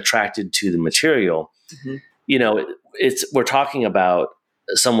was attracted to the material. We're talking about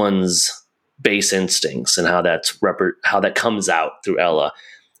someone's base instincts and how that comes out through Ella.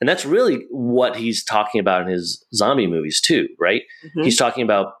 And that's really what he's talking about in his zombie movies too, right? He's talking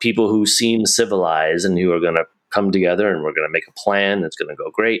about people who seem civilized and who are going to come together and we're going to make a plan that's going to go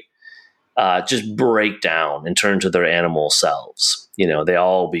great. Just break down and turn to their animal selves. They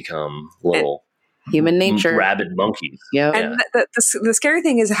all become little human nature, rabid monkeys. Yep. And the scary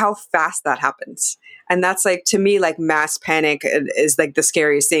thing is how fast that happens. And that's like, to me, like mass panic is like the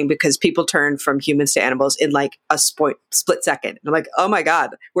scariest thing, because people turn from humans to animals in like a split second. And I'm like, oh my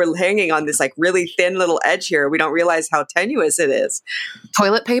God, we're hanging on this like really thin little edge here. We don't realize how tenuous it is.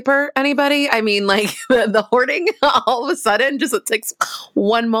 Toilet paper, anybody? I mean, like the hoarding all of a sudden, just it takes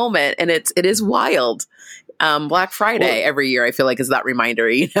one moment, and it is wild. Black Friday every year, I feel like, is that reminder,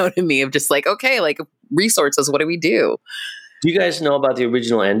 to me, of just like, okay, like resources, what do we do? Do you guys know about the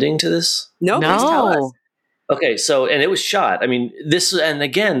original ending to this? No. Please tell us. Okay, so, and it was shot. I mean, this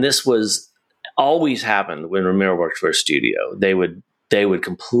was always happened when Romero worked for a studio. They would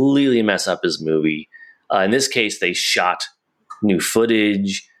completely mess up his movie. In this case, they shot new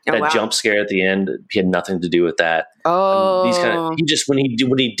footage. Oh, that wow. jump scare at the end, he had nothing to do with that. Oh, These kind of, he just when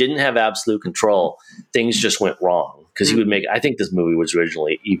he didn't have absolute control, things just went wrong because he would make. I think this movie was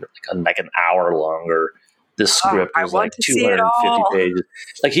originally even like an hour longer. This script was like 250 pages.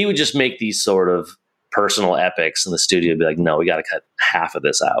 Like he would just make these sort of personal epics, and the studio would be like, "No, we got to cut half of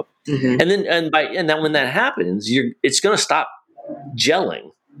this out." And then when that happens, it's going to stop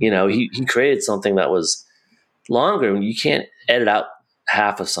gelling. You know, he created something that was longer, and you can't edit out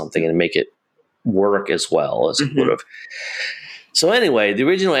half of something and make it work as well as it would have. So anyway, the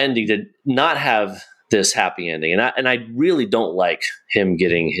original ending did not have this happy ending, and I really don't like him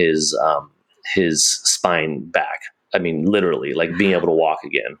getting his spine back. I mean, literally, like being able to walk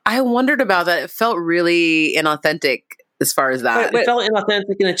again. I wondered about that. It felt really inauthentic as far as that. It felt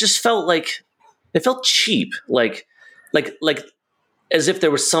inauthentic, and it just felt like it felt cheap, like as if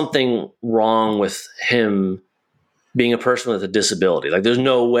there was something wrong with him being a person with a disability. Like there's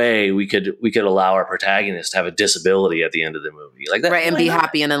no way we could allow our protagonist to have a disability at the end of the movie, like that, right? And be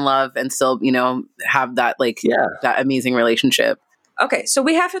happy and in love, and still, you know, have that that amazing relationship. Okay, so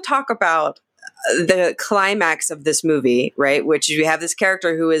we have to talk about the climax of this movie, right? Which you have this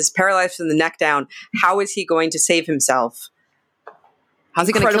character who is paralyzed from the neck down. How is he going to save himself? How's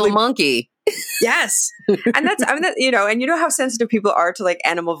he going to kill a monkey? Yes. And that's, I mean, you know how sensitive people are to like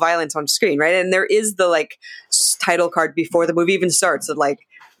animal violence on screen, right? And there is the like title card before the movie even starts of like,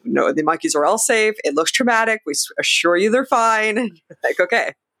 no, the monkeys are all safe. It looks traumatic. We assure you they're fine. And you're like,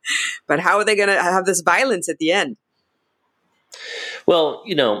 okay. But how are they going to have this violence at the end? Well,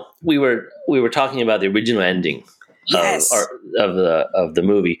 you know, we were talking about the original ending of the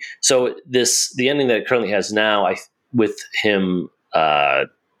movie. So the ending that it currently has now, with him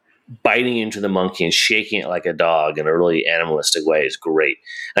biting into the monkey and shaking it like a dog in a really animalistic way, is great.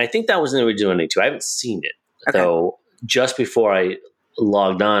 And I think that was in the original ending too. I haven't seen it, though. Just before I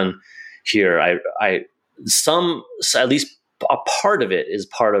logged on here, at least a part of it is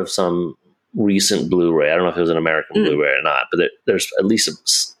part of some recent Blu-ray. I don't know if it was an American Blu-ray or not, but there's at least a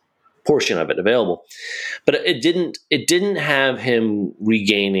portion of it available. But it didn't have him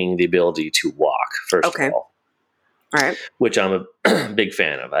regaining the ability to walk, first of all. All right. Which I'm a big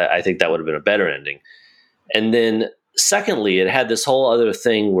fan of. I think that would have been a better ending. And then secondly, it had this whole other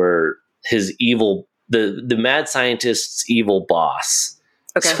thing where the mad scientist's evil boss.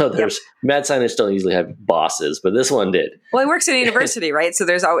 Okay. So there's mad scientists don't usually have bosses, but this one did. Well, he works at a university, right? So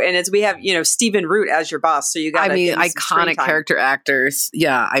we have, you know, Stephen Root as your boss. So you got, iconic character actors.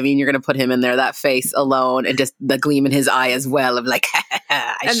 Yeah. I mean, you're going to put him in there, that face alone, and just the gleam in his eye as well of like,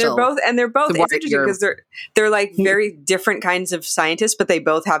 they're both it's interesting because they're like very different kinds of scientists, but they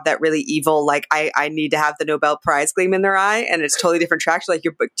both have that really evil, like, I need to have the Nobel Prize gleam in their eye. And it's totally different tracks. Like,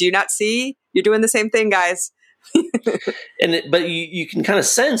 do you not see? You're doing the same thing, guys. But you can kind of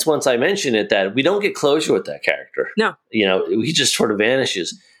sense once I mention it that we don't get closure with that character. No, you know, he just sort of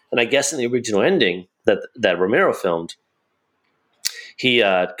vanishes. And I guess in the original ending that Romero filmed, he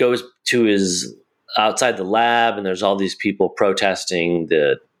goes to his outside the lab, and there's all these people protesting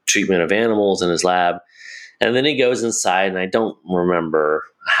the treatment of animals in his lab, and then he goes inside, and I don't remember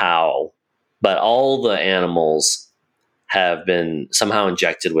how, but all the animals have been somehow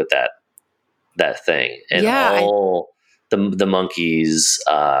injected with that thing, and all the monkeys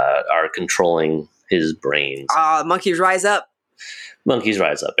are controlling his brains. Monkeys rise up. Monkeys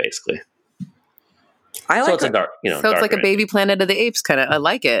rise up, basically. It's a dark, so it's like a baby Planet of the Apes kind of. I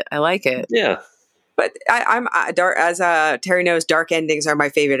like it. Yeah. But I'm dark, as Terry knows, dark endings are my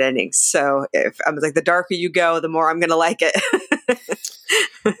favorite endings. So if I'm like, the darker you go, the more I'm going to like it.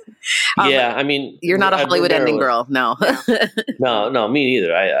 Yeah, I mean, you're not a Hollywood ending girl, no. No, me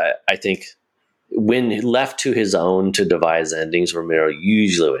neither. I think when left to his own to devise endings, Romero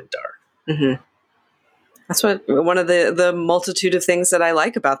usually went dark. Mm-hmm. That's one of the multitude of things that I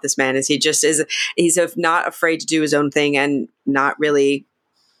like about this man is he's not afraid to do his own thing and not really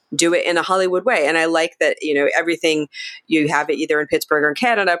do it in a Hollywood way. And I like that, you know, everything you have it either in Pittsburgh or in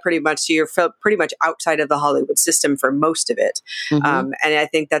Canada, pretty much. So you're pretty much outside of the Hollywood system for most of it. And I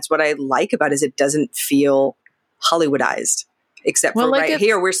think that's what I like about it, is it doesn't feel Hollywoodized, except for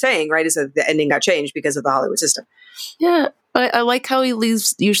here we're saying, right, is that the ending got changed because of the Hollywood system. Yeah. I like how he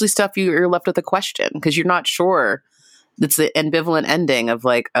leaves usually stuff you're left with a question because you're not sure. It's the ambivalent ending of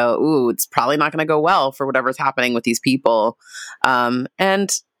like, it's probably not going to go well for whatever's happening with these people. And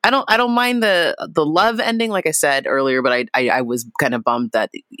I don't mind the love ending, like I said earlier, but I was kind of bummed that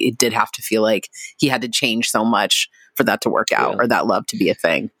it did have to feel like he had to change so much for that to work out or that love to be a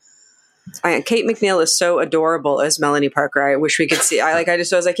thing. Kate McNeil is so adorable as Melanie Parker. I wish we could see. I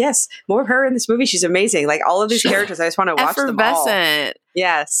was like, yes, more of her in this movie. She's amazing. Like all of these characters, I just want to watch them all. Effervescent.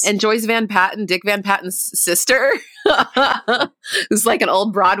 Yes. And Joyce Van Patten, Dick Van Patten's sister, who's like an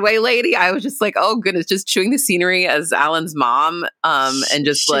old Broadway lady. I was just like, oh goodness, just chewing the scenery as Alan's mom, and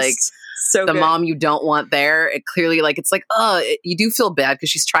just like so the good. mom you don't want there. It clearly, like, it's like, you do feel bad because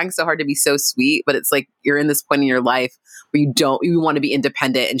she's trying so hard to be so sweet, but it's like you're in this point in your life where you want to be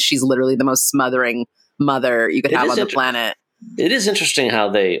independent, and she's literally the most smothering mother you could have on the planet. It is interesting how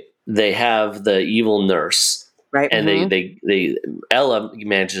they have the evil nurse, right? And they Ella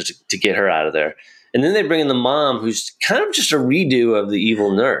manages to get her out of there, and then they bring in the mom, who's kind of just a redo of the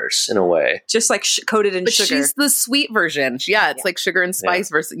evil nurse in a way, just like coated in sugar. She's the sweet version. It's like sugar and spice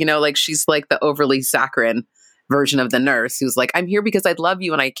versus, like she's like the overly saccharine version of the nurse who's like, I'm here because I love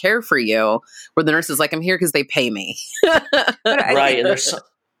you and I care for you, where the nurse is like, I'm here because they pay me. Right. And there's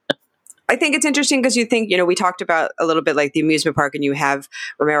I think it's interesting because you think, we talked about a little bit like the amusement park, and you have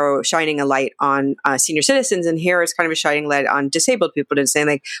Romero shining a light on senior citizens, and here it's kind of a shining light on disabled people, and saying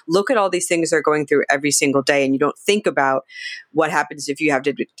like, look at all these things they're going through every single day, and you don't think about what happens if you have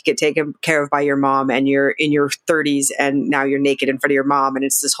to get taken care of by your mom and you're in your 30s and now you're naked in front of your mom, and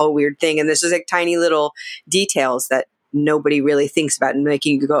it's this whole weird thing, and this is like tiny little details that nobody really thinks about, and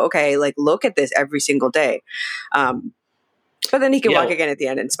making you go, okay, like look at this every single day. But then he can walk again at the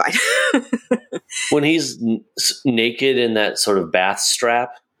end, and it's fine. When he's naked in that sort of bath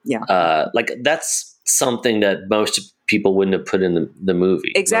strap, like that's something that most people wouldn't have put in the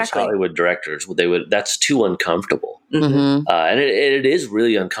movie. Exactly. Most Hollywood directors, that's too uncomfortable. Mm-hmm. And it is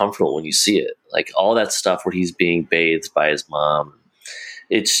really uncomfortable when you see it. Like all that stuff where he's being bathed by his mom.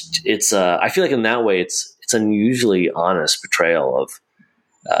 It's I feel like in that way, it's unusually honest portrayal of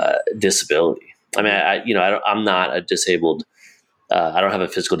disability. I mean, I'm not a disabled. I don't have a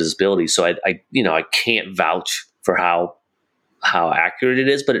physical disability, so I can't vouch for how accurate it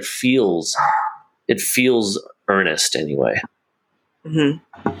is, but it feels earnest anyway.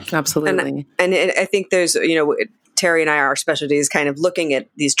 Mm-hmm. Absolutely. And I think there's, Terry and I, our specialty is kind of looking at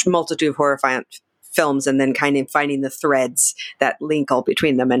these multitude of horrifying films and then kind of finding the threads that link all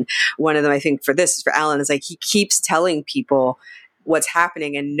between them. And one of them, I think for this is for Alan, is like he keeps telling people what's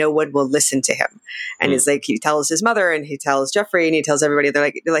happening and no one will listen to him. And it's like he tells his mother and he tells Jeffrey and he tells everybody, they're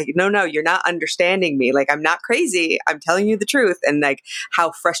like, no, you're not understanding me. Like, I'm not crazy. I'm telling you the truth. And like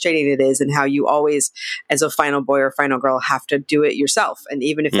how frustrating it is, and how you always, as a final boy or final girl, have to do it yourself. And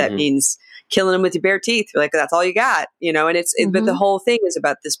even if that means killing him with your bare teeth, you're like, that's all you got, and but the whole thing is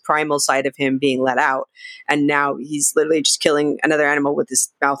about this primal side of him being let out. And now he's literally just killing another animal with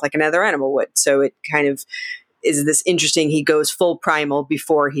his mouth like another animal would. So it kind of is this interesting, he goes full primal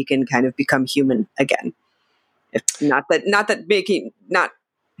before he can kind of become human again. That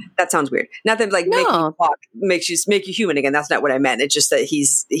sounds weird. Not that like make you walk, make you human again. That's not what I meant. It's just that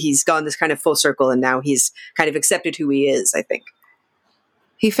he's gone this kind of full circle, and now he's kind of accepted who he is, I think.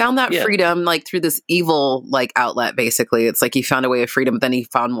 He found that freedom like through this evil like outlet, basically. It's like he found a way of freedom, but then he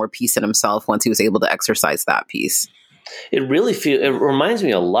found more peace in himself once he was able to exercise that peace. It reminds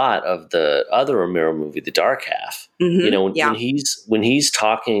me a lot of the other Romero movie, The Dark Half. Mm-hmm. When he's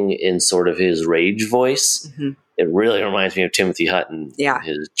talking in sort of his rage voice, it really reminds me of Timothy Hutton,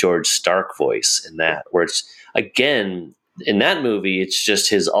 his George Stark voice in that, where it's, again, in that movie, it's just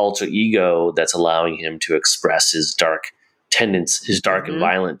his alter ego that's allowing him to express his dark and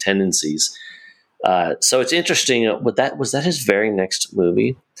violent tendencies. So it's interesting. Was that his very next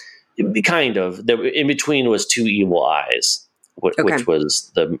movie? Kind of. In between was Two Evil Eyes, which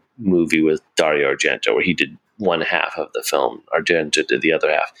was the movie with Dario Argento, where he did one half of the film. Argento did the other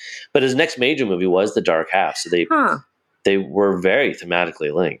half. But his next major movie was The Dark Half. So they were very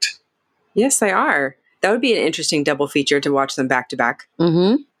thematically linked. Yes, they are. That would be an interesting double feature to watch them back to back.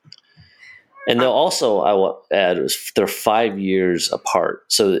 Mm-hmm. And they'll also, I will add, they're 5 years apart.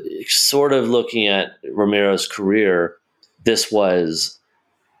 So sort of looking at Romero's career, this was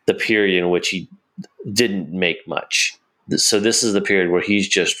the period in which he didn't make much. So this is the period where he's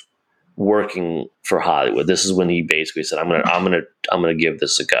just working for Hollywood. This is when he basically said, I'm gonna give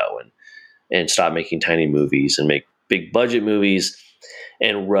this a go and stop making tiny movies and make big budget movies,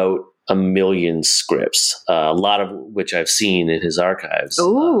 and wrote 1 million scripts, a lot of which I've seen in his archives.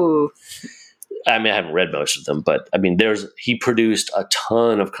 Ooh. I mean, I haven't read most of them, but I mean, he produced a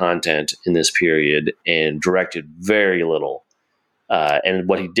ton of content in this period and directed very little. And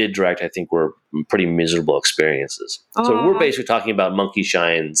what he did direct, I think, were pretty miserable experiences. So we're basically talking about Monkey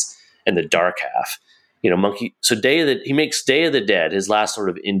Shines and The Dark Half. He makes Day of the Dead, his last sort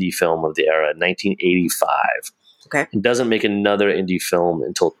of indie film of the era, 1985. Okay. and doesn't make another indie film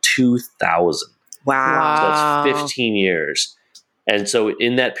until 2000. Wow. So that's 15 years. And so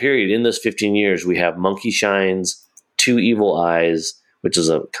in that period, in those 15 years, we have Monkey Shines, Two Evil Eyes, which is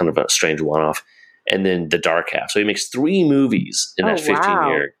a kind of a strange one-off, and then The Dark Half. So he makes 3 movies in that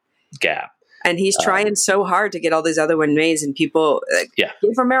 15-year gap. And he's trying so hard to get all these other ones made, and people give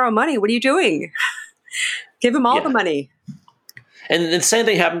Romero money. What are you doing? Give him all the money. And the same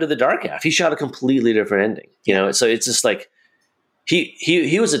thing happened to The Dark Half. He shot a completely different ending, you know. So it's just like he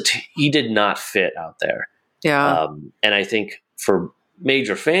did not fit out there. Yeah. And I think for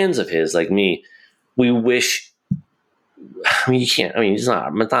major fans of his, like me, we wish. I mean, you can't. I mean, it's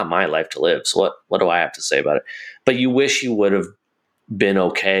not my life to live. So what do I have to say about it? But you wish he would have been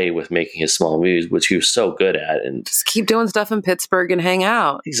okay with making his small movies, which he was so good at, and just keep doing stuff in Pittsburgh and hang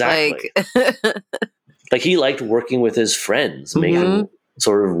out. Exactly. Like he liked working with his friends, making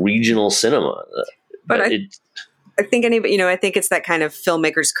sort of regional cinema. But I think I think it's that kind of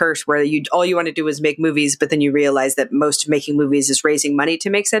filmmaker's curse where all you want to do is make movies, but then you realize that most of making movies is raising money to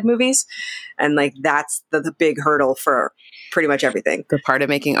make said movies, and like that's the big hurdle for pretty much everything. The part of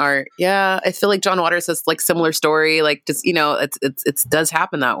making art. Yeah, I feel like John Waters has like similar story. Like just it does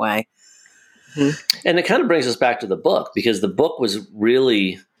happen that way. And it kind of brings us back to the book, because the book was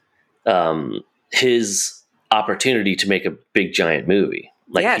really his opportunity to make a big giant movie.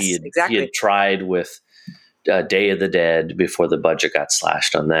 Like he had tried with Day of the Dead before the budget got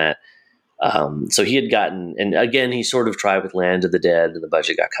slashed on that. So he had gotten, and again, he sort of tried with Land of the Dead, and the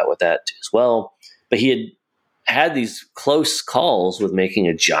budget got cut with that as well. But he had these close calls with making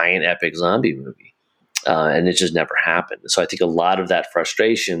a giant epic zombie movie. And it just never happened. So I think a lot of that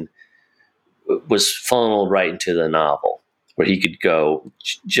frustration was funneled right into the novel, where he could go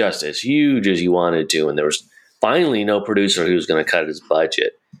just as huge as he wanted to. And there was finally no producer who was going to cut his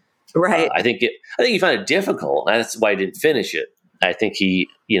budget. Right. I think he found it difficult. And that's why he didn't finish it. I think he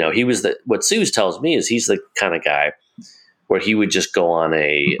was what Suze tells me is he's the kind of guy where he would just go on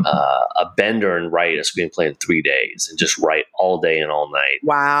a bender and write a screenplay in 3 days and just write all day and all night.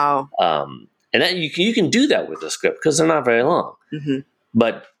 Wow. And that you can do that with the script because they're not very long,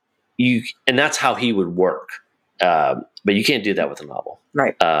 but and that's how he would work. But you can't do that with a novel.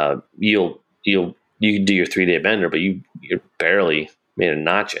 Right. You can do your 3-day bender, but you barely made a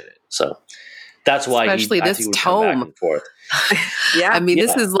notch in it. So that's why especially this tome. Come back and forth. Yeah. I mean,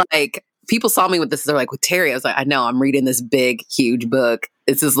 this is like, people saw me with this. They're like, with Terry, I was like, I know, I'm reading this big, huge book.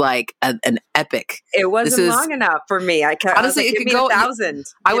 This is like an epic. It wasn't long enough for me. Honestly, it could go 1,000.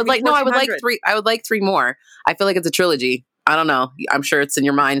 I would like 3. I would like 3 more. I feel like it's a trilogy. I don't know. I'm sure it's in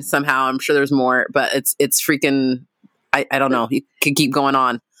your mind somehow. I'm sure there's more, but it's freaking. I don't know. You can keep going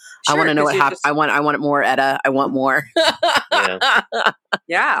on. Sure, I want to know what happened. I want more, Etta. I want more.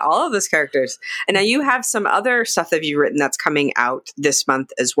 Yeah, all of those characters. And now you have some other stuff that you've written that's coming out this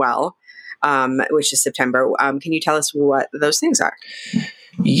month as well, which is September. Can you tell us what those things are?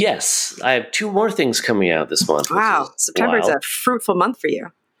 Yes, I have 2 more things coming out this month. Wow, September is a fruitful month for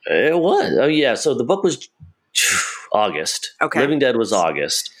you. It was. Oh yeah. So the book was August. Okay. Living Dead was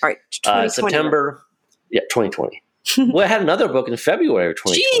August. All right. September. Yeah, 2020. Well, I had another book in February of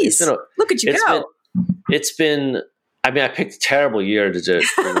 2020. Jeez, look at you go. It's been. I mean, I picked a terrible year to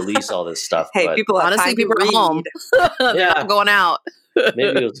release all this stuff. Hey, but people are home. Yeah, I'm going out.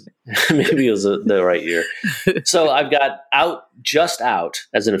 maybe it was the right year. So I've got just out,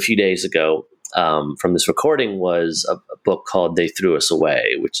 as in a few days ago, from this recording, was a book called They Threw Us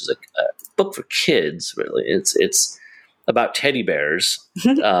Away, which is a book for kids. Really, it's about teddy bears,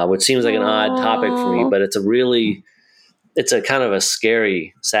 which seems like an odd topic for me, but it's a kind of a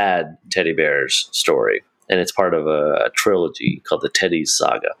scary, sad teddy bears story. And it's part of a trilogy called the Teddy's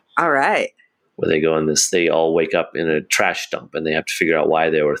Saga. All right. Where they go on they all wake up in a trash dump and they have to figure out why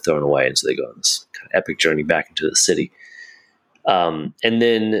they were thrown away. And so they go on this kind of epic journey back into the city. And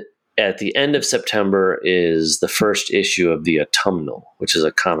then at the end of September is the first issue of The Autumnal, which is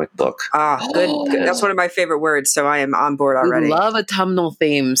a comic book. Good. That's one of my favorite words. So I am on board already. We love autumnal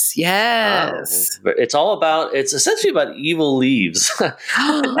themes. Yes. It's essentially about evil leaves.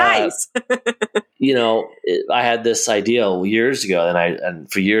 Nice. I had this idea years ago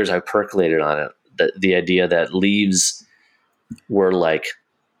and for years I percolated on it. The idea that leaves were like,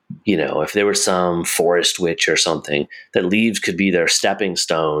 if there was some forest witch or something, that leaves could be their stepping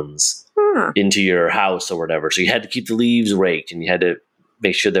stones into your house or whatever. So you had to keep the leaves raked and you had to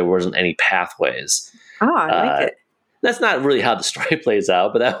make sure there wasn't any pathways. Oh, I like it. That's not really how the story plays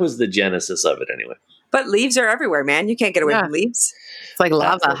out, but that was the genesis of it anyway. But leaves are everywhere, man. You can't get away from leaves. It's like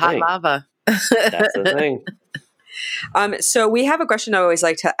lava, hot lava. That's the thing. So we have a question I always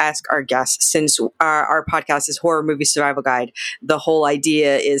like to ask our guests, since our podcast is Horror Movie Survival Guide. The whole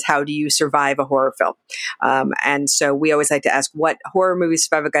idea is, how do you survive a horror film? And so we always like to ask, what Horror Movie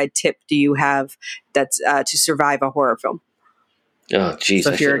Survival Guide tip do you have that's to survive a horror film? Oh, geez.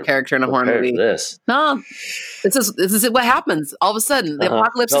 So if you're a character in a horror movie, no, this is what happens. All of a sudden, the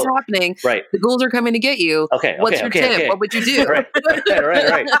apocalypse is happening. Right. The ghouls are coming to get you. Okay. What's your tip? What would you do? Right.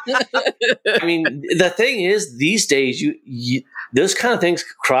 I mean, the thing is, these days, you those kind of things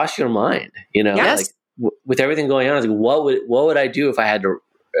cross your mind. You know, yes. Like with everything going on, I was like, what would I do if I had to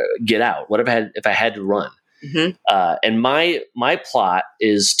get out? What if I had to run? Mm-hmm. And my plot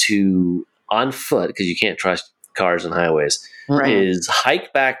is to, on foot, because you can't trust cars and highways, is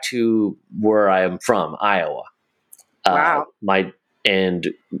hike back to where I am from, Iowa. Wow.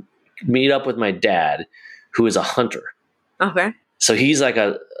 And meet up with my dad, who is a hunter. Okay. So he's like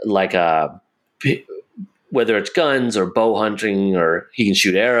a whether it's guns or bow hunting, or he can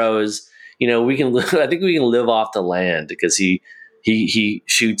shoot arrows. You know, I think we can live off the land, because he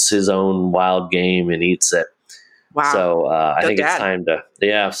shoots his own wild game and eats it. Wow. So I think it's time to,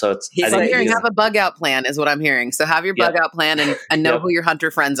 so it's, I'm hearing have a bug out plan is what I'm hearing. So have your bug out plan and know who your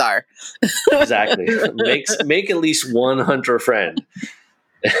hunter friends are. Exactly. Make at least one hunter friend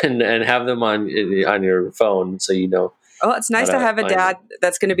and have them on your phone, so you know. Oh, it's nice to have a dad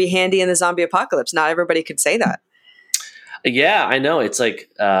that's going to be handy in the zombie apocalypse. Not everybody could say that. Yeah, I know. It's like,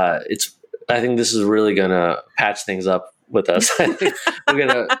 I think this is really going to patch things up with us. we're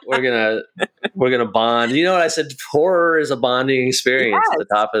gonna bond. You know what I said? Horror is a bonding experience. Yes. At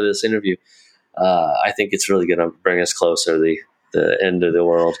the top of this interview, I think it's really gonna bring us closer to the end of the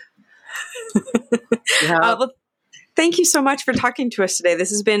world. Well, thank you so much for talking to us today. This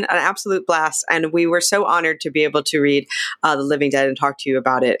has been an absolute blast, and we were so honored to be able to read The Living Dead and talk to you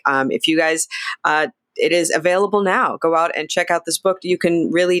about it. If you guys it is available now. Go out and check out this book. You can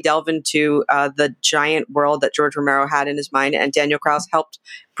really delve into the giant world that George Romero had in his mind, and Daniel Kraus helped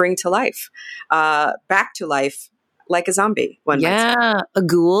bring to life, back to life, like a zombie. A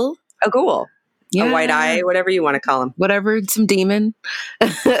ghoul. A ghoul. Yeah. A white eye, whatever you want to call him. Whatever, some demon.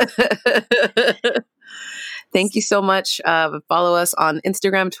 Thank you so much. Follow us on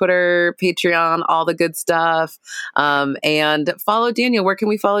Instagram, Twitter, Patreon, all the good stuff. And follow Daniel. Where can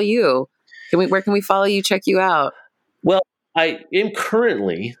we follow you? Where can we follow you, check you out? Well, I am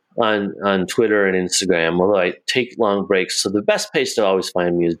currently on Twitter and Instagram, although I take long breaks. So the best place to always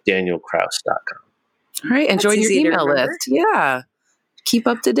find me is danielkraus.com. All right. And join your email list. Yeah. Keep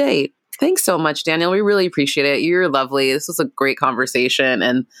up to date. Thanks so much, Daniel. We really appreciate it. You're lovely. This was a great conversation.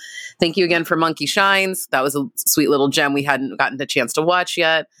 And thank you again for Monkey Shines. That was a sweet little gem we hadn't gotten a chance to watch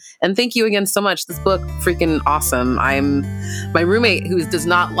yet. And thank you again so much. This book, freaking awesome. My roommate, who does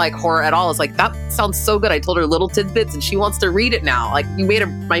not like horror at all, is like, that sounds so good. I told her little tidbits and she wants to read it now. Like, you made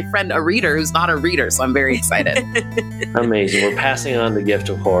my friend a reader who's not a reader. So I'm very excited. Amazing. We're passing on the gift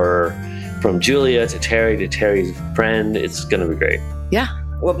of horror from Julia to Terry to Terry's friend. It's going to be great. Yeah.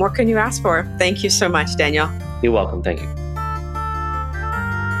 What more can you ask for? Thank you so much, Daniel. You're welcome. Thank you.